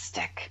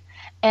fantastic.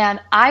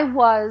 And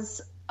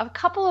a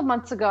couple of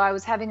months ago, I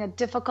was having a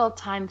difficult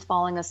time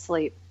falling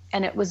asleep.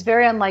 And it was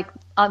very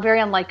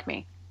unlike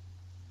me,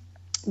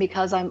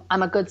 because I'm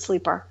a good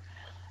sleeper.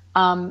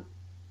 But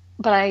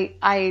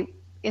I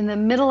in the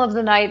middle of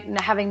the night, and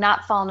having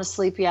not fallen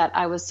asleep yet,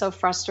 I was so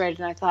frustrated,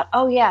 and I thought,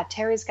 oh yeah,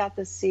 Terry's got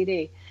this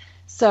CD.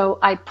 So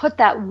I put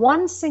that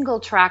one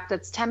single track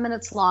that's 10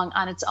 minutes long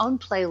on its own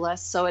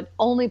playlist, so it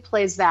only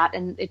plays that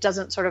and it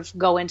doesn't sort of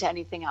go into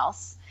anything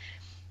else.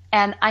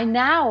 And I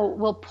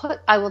will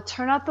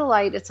turn out the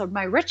light. It's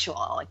my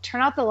ritual. Like, turn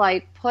out the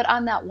light, put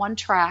on that one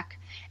track,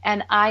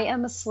 and I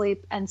am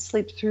asleep and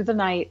sleep through the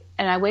night.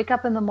 And I wake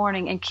up in the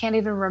morning and can't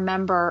even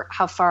remember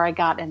how far I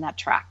got in that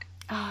track.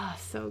 Oh,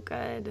 so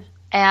good.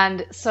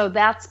 And so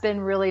that's been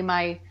really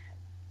my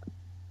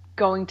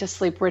going to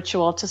sleep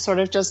ritual, to sort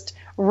of just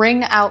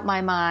wring out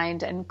my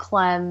mind and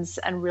cleanse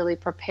and really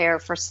prepare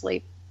for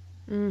sleep.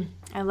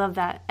 I love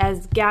that.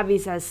 As Gabby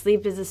says,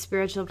 sleep is a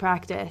spiritual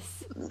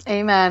practice.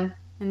 Amen.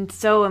 And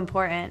so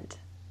important.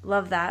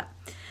 Love that.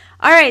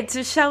 All right,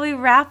 so shall we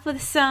wrap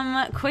with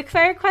some quick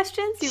fire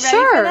questions? You ready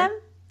for them?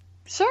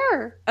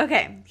 Sure.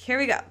 Okay, here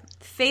we go.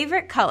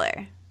 Favorite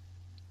color?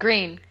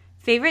 Green.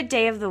 Favorite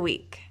day of the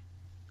week?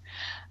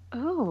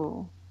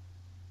 Ooh.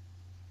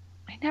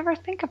 I never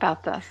think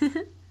about this.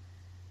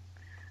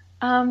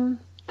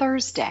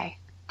 Thursday.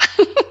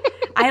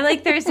 I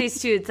like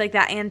Thursdays too. It's like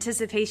that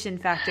anticipation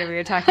factor we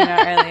were talking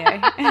about earlier.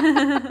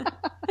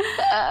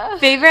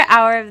 Favorite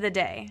hour of the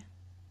day?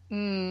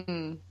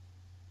 5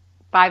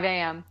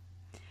 a.m.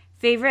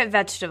 Favorite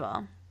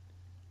vegetable?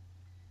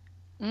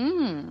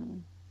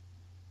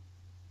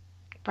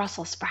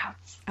 Brussels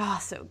sprouts. Oh,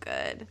 so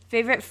good.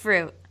 Favorite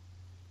fruit?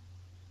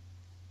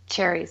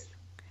 Cherries.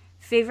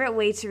 Favorite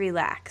way to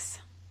relax?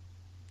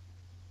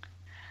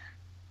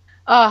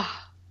 Am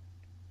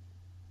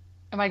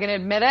I going to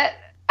admit it?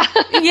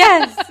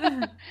 Yes.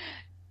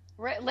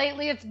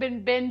 Lately, it's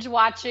been binge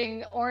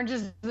watching Orange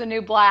is the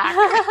New Black.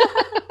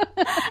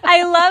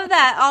 I love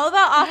that. All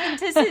about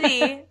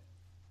authenticity.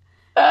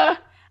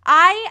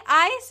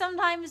 I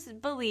sometimes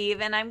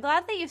believe, and I'm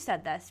glad that you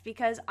said this,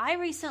 because I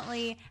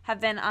recently have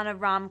been on a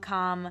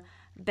rom-com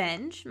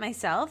binge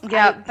myself.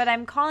 Yep. But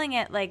I'm calling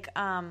it like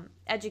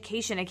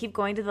education. I keep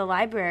going to the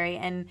library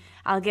and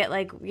I'll get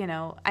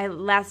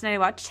last night I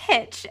watched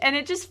Hitch, and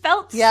it just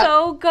felt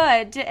so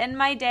good to end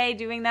my day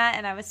doing that,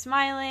 and I was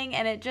smiling,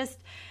 and it just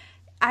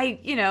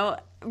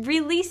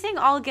releasing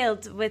all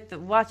guilt with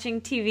watching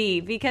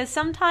TV, because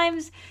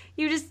sometimes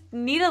you just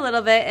need a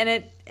little bit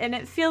and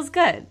it feels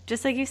good,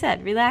 just like you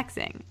said,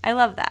 relaxing. I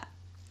love that.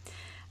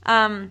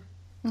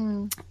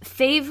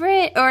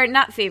 Favorite or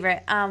not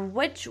favorite?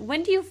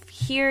 When do you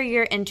hear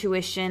your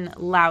intuition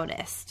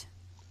loudest?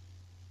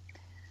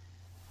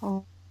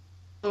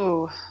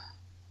 Oh,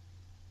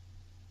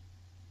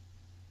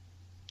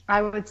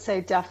 I would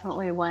say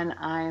definitely when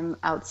I'm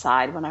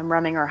outside, when I'm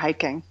running or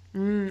hiking.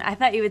 I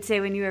thought you would say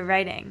when you were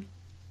writing.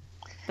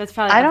 That's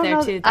probably up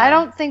there too. Though. I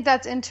don't think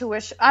that's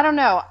intuition. I don't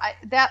know.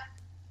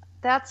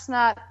 That's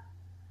not.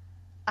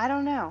 I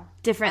don't know.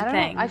 Different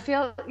thing. I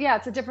feel, yeah,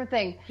 it's a different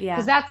thing. Yeah.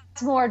 Because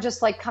that's more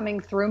just like coming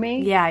through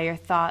me. Yeah, your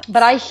thoughts.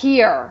 But I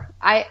hear.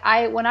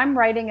 When I'm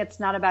writing, it's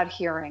not about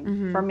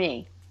hearing for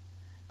me.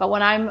 But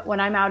when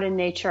I'm out in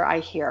nature, I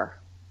hear.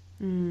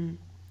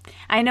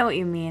 I know what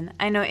you mean.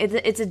 I know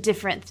it's a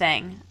different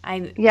thing.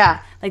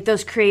 Like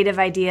those creative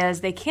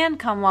ideas, they can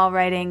come while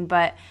writing,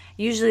 but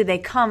usually they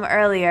come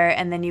earlier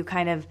and then you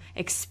kind of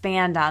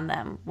expand on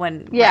them when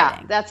writing.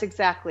 Yeah, that's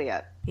exactly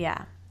it.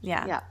 Yeah.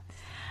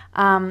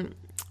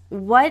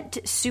 What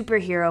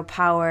superhero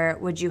power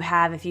would you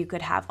have if you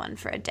could have one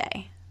for a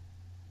day?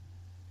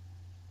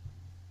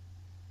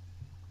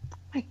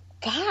 My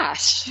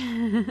gosh.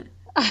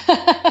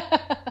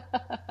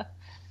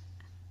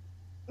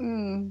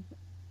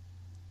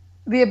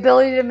 The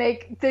ability to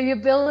make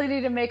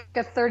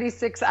a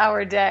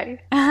 36-hour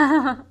day.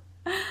 Oh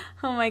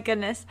my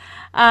goodness.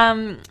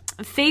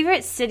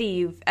 Favorite city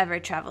you've ever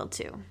traveled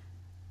to?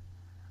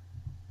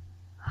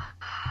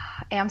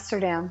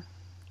 Amsterdam.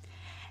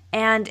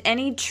 And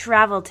any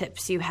travel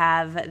tips you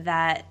have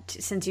that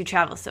since you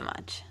travel so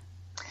much?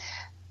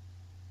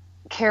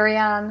 Carry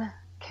on.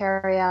 Be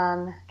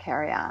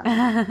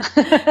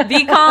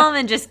calm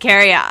and just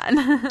carry on.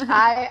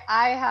 I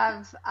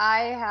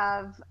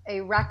have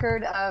a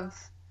record of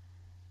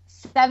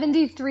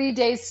 73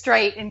 days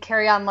straight in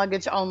carry-on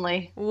luggage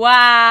only.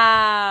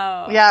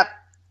 Wow. Yep.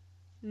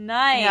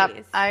 Nice.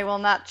 Yep. I will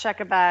not check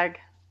a bag.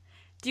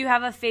 Do you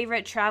have a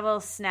favorite travel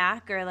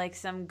snack or like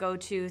some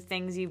go-to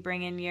things you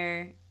bring in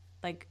your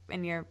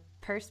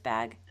purse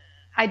bag?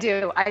 I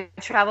do. I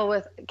travel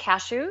with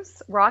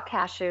cashews, raw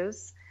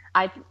cashews.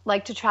 I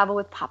like to travel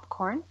with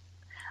popcorn.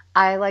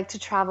 I like to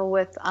travel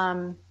with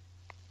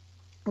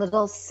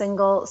little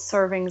single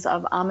servings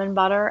of almond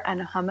butter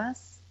and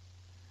hummus,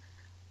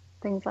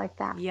 things like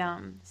that.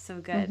 Yum.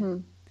 So good. Mm-hmm.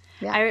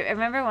 Yeah. I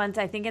remember once,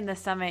 I think in the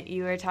summit,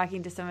 you were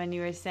talking to someone,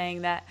 you were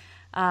saying that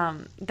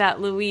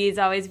that Louise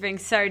always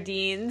brings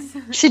sardines.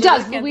 She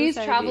does. Louise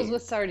travels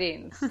with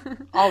sardines.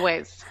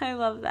 Always. I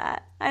love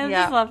that. I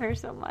just love her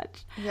so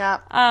much. Yeah.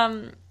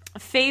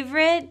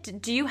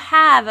 Favorite, do you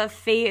have a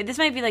favorite, this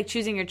might be like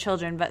choosing your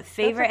children, but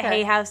favorite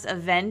Hay House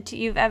event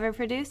you've ever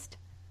produced?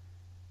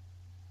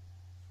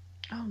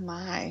 Oh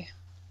my.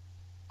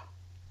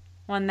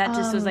 One that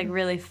just was like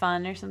really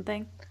fun or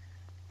something?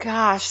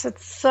 Gosh,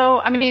 that's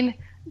so, I mean,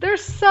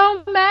 there's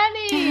so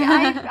many.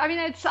 I mean,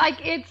 it's like,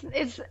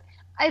 it's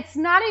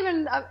not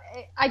even,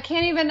 I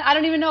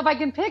don't even know if I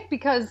can pick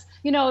because,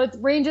 it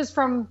ranges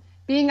from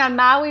being on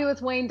Maui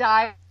with Wayne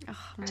Dyer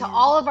to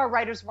all of our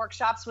writers'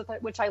 workshops,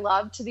 which I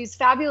love, to these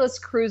fabulous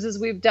cruises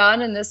we've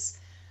done. And this,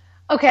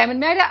 okay,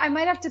 I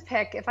might have to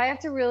pick. If I have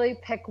to really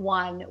pick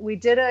one, we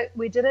did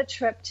a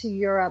trip to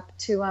Europe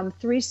to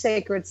 3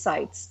 sacred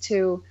sites,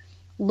 to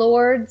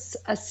Lourdes,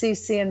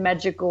 Assisi, and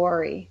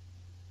Medjugorje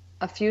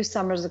a few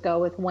summers ago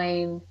with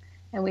Wayne,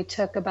 and we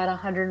took about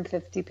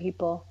 150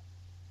 people.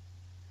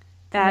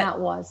 That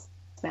was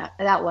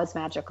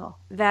magical.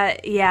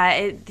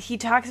 He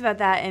talks about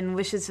that in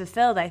Wishes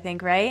Fulfilled, I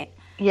think, right?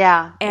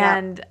 Yeah.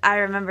 And I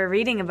remember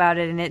reading about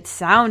it, and it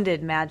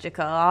sounded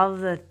magical. All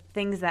of the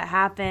things that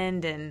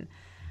happened, and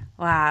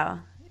wow.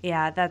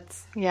 Yeah, that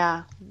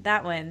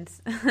wins.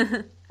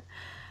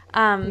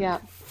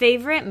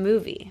 Favorite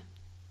movie?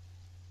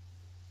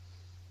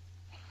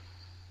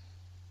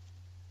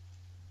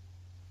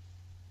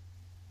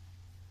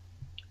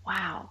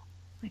 Wow.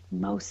 Like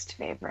most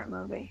favorite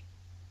movie.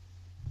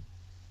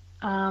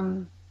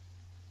 Why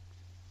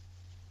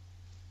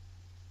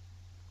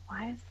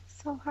is it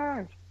so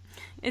hard?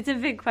 It's a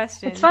big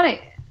question. It's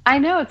funny. I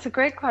know, it's a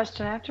great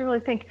question. I have to really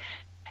think.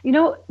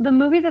 The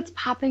movie that's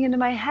popping into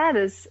my head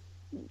is,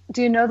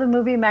 do you know the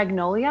movie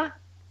Magnolia?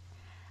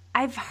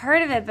 I've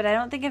heard of it, but I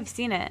don't think I've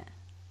seen it.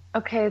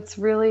 Okay, it's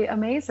really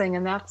amazing,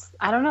 and that's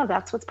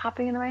what's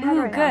popping into my head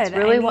right now. Good. It's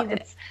really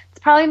it's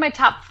probably in my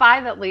top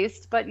 5 at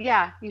least, but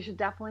yeah, you should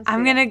definitely see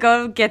I'm going to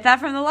go get that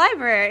from the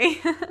library.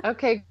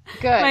 Okay,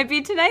 good. Might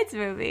be tonight's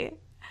movie.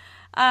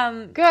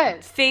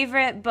 Good.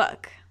 Favorite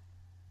book?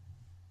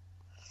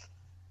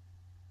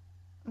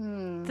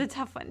 It's a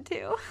tough one,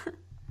 too.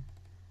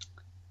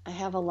 I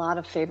have a lot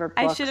of favorite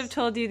books. I should have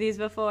told you these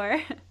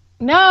before.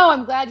 No,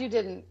 I'm glad you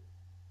didn't.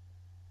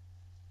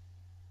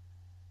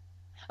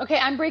 Okay,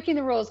 I'm breaking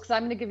the rules because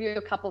I'm going to give you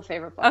a couple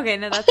favorite books. Okay,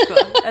 no, that's cool.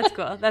 That's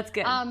cool. That's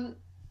good.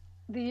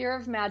 The Year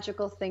of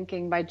Magical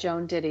Thinking by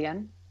Joan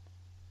Didion.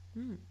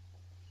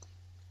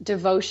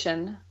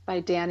 Devotion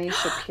by Dani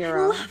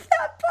Shapiro. I love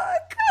that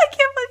book. I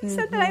can't believe you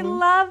said that. I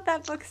love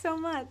that book so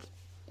much.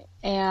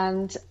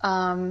 And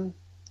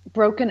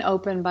Broken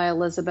Open by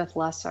Elizabeth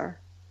Lesser.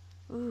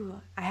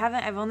 Ooh,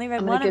 I've only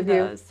read one of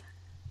those.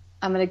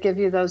 I'm going to give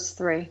you those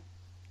 3.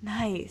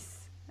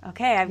 Nice.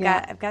 Okay,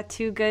 I've got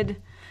 2 good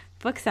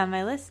books on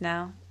my list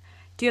now.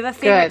 Do you have a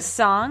favorite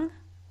song?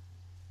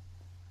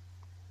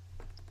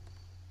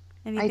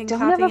 Anything I don't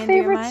have a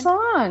favorite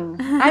song.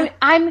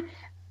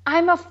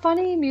 I'm a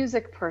funny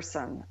music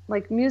person.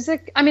 Like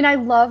music, I mean, I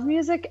love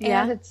music,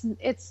 and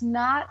it's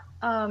not.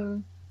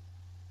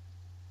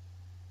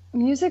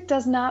 Music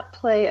does not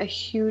play a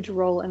huge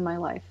role in my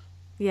life.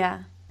 Yeah.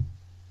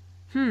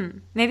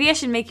 Maybe I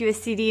should make you a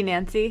CD,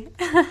 Nancy.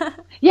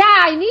 Yeah,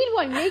 I need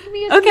one. Make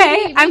me a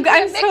okay, CD. I'm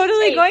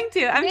totally going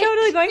to. I'm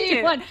totally going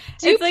to. One.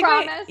 Do you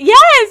promise?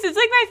 Yes, it's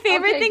like my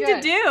favorite thing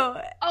good. to do.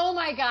 Oh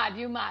my God,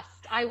 you must.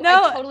 I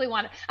totally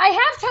want it. I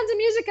have tons of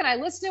music and I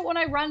listen to it when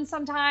I run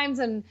sometimes.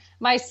 And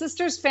my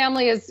sister's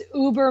family is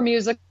uber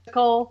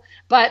musical,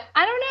 but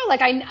I don't know.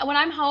 Like when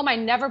I'm home, I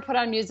never put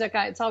on music.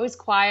 It's always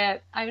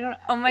quiet. I don't.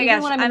 Oh my even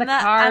gosh, when I'm in the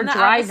car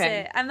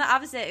driving. I'm the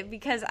opposite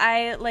because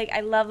I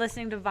love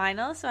listening to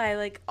vinyl, so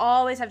I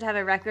always have to have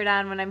a record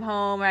on when I'm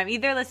home, or I'm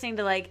either listening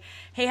to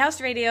Hay House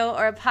Radio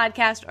or a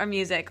podcast or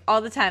music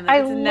all the time.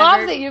 I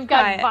love that you've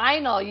got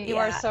vinyl. You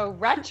are so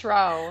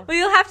retro. Well,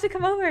 you'll have to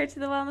come over to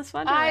the Wellness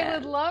Wonderland. I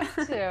would love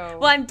to.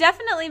 Well, I'm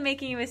definitely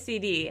making you a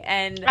CD,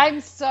 and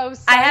I'm so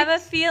psyched. I have a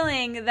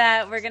feeling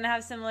that we're gonna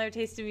have similar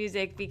taste in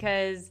music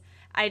because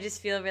I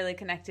just feel really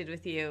connected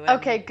with you.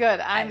 Okay, good.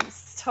 I'm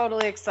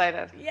totally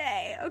excited.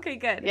 Yay. Okay,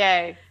 good.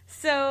 Yay.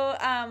 So,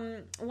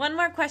 one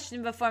more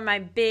question before my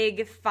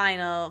big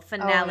finale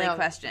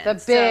question.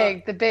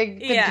 The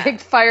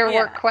big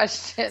firework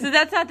question. So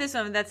that's not this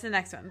one, that's the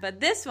next one. But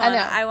this one,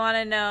 I want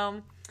to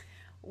know,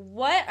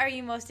 what are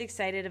you most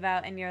excited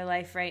about in your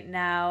life right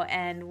now,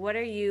 and what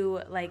are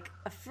you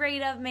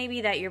afraid of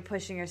maybe that you're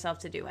pushing yourself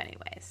to do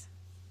anyways?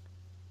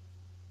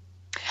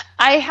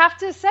 I have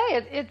to say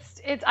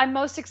it's I'm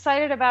most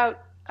excited about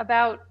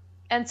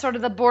and sort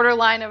of the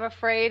borderline of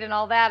afraid and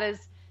all that is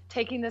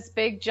taking this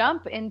big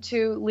jump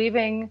into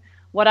leaving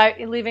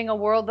a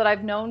world that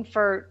I've known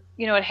for,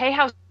 at Hay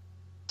House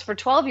for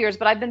 12 years,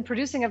 but I've been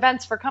producing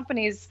events for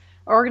companies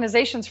or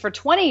organizations for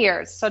 20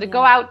 years. So to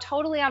go out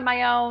totally on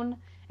my own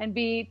and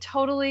be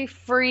totally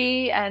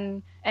free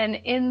and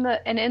in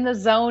the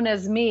zone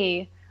as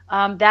me,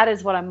 that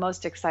is what I'm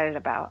most excited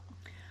about.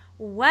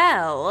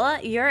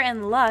 Well, you're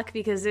in luck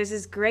because there's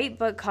this great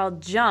book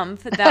called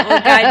Jump that will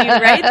guide you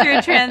right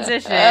through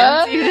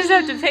transitions. You just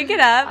have to pick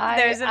it up.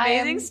 There's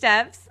amazing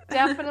steps.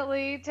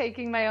 Definitely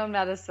taking my own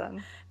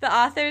medicine. The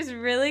author's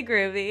really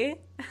groovy.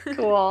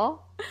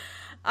 Cool. All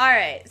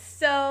right.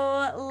 So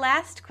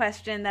last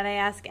question that I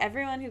ask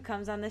everyone who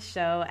comes on the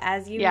show.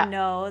 As you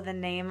know, the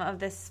name of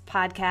this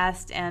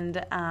podcast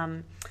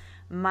and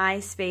my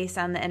space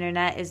on the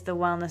internet is the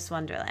Wellness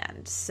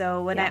Wonderland.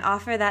 So when I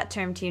offer that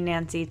term to you,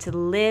 Nancy, to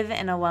live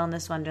in a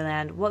wellness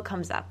wonderland, what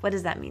comes up? What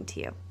does that mean to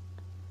you?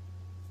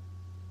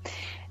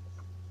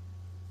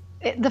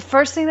 The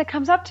first thing that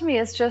comes up to me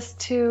is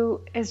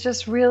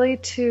just really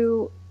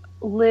to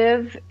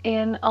live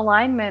in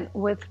alignment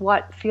with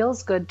what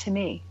feels good to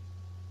me.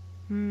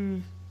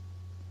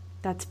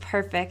 That's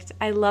perfect.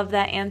 I love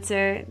that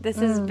answer. This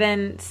has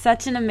been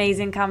such an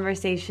amazing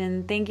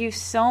conversation. Thank you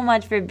so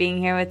much for being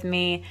here with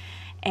me.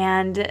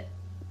 And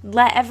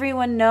let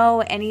everyone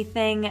know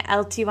anything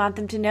else you want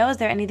them to know. Is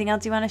there anything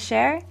else you want to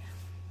share?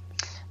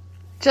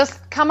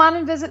 Just come on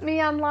and visit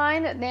me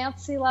online at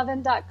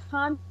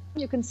nancylevin.com.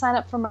 You can sign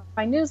up for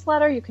my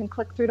newsletter. You can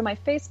click through to my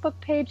Facebook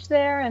page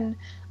there. And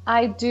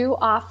I do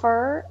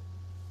offer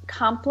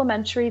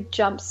complimentary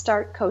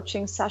jumpstart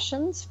coaching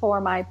sessions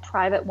for my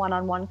private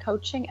one-on-one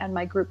coaching and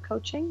my group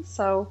coaching.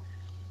 So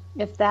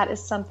if that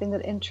is something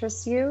that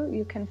interests you,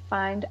 you can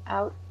find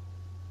out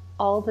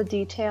all the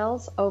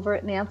details over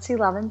at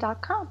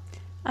nancylevin.com.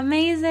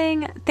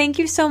 Amazing. Thank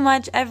you so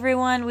much,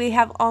 everyone. We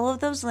have all of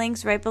those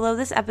links right below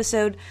this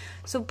episode.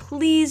 So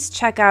please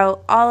check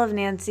out all of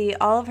Nancy,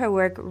 all of her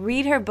work,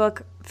 read her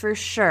book for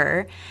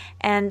sure,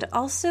 and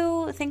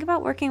also think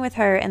about working with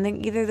her in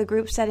either the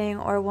group setting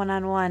or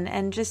one-on-one.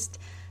 And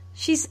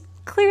she's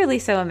clearly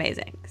so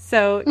amazing.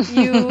 So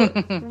you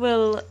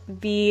will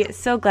be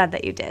so glad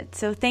that you did.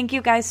 So thank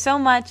you guys so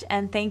much,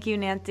 and thank you,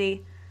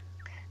 Nancy.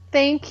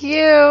 Thank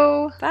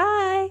you.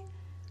 Bye.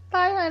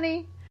 Bye,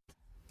 honey.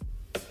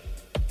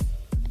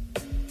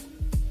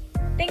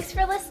 Thanks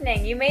for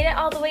listening. You made it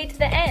all the way to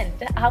the end.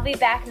 I'll be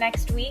back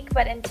next week,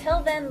 but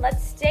until then,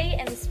 let's stay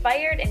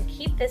inspired and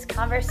keep this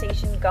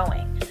conversation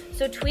going.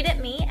 So tweet at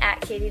me at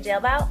Katie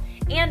Dalebout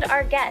and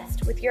our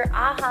guest with your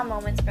aha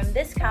moments from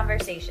this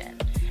conversation.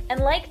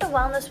 And like the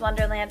Wellness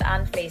Wonderland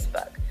on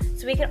Facebook,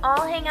 so we can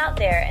all hang out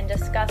there and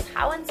discuss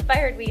how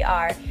inspired we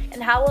are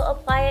and how we'll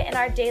apply it in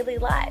our daily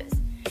lives.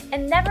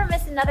 And never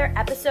miss another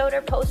episode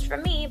or post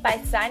from me by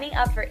signing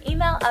up for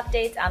email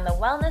updates on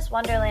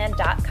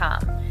thewellnesswonderland.com.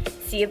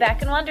 See you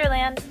back in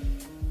Wonderland.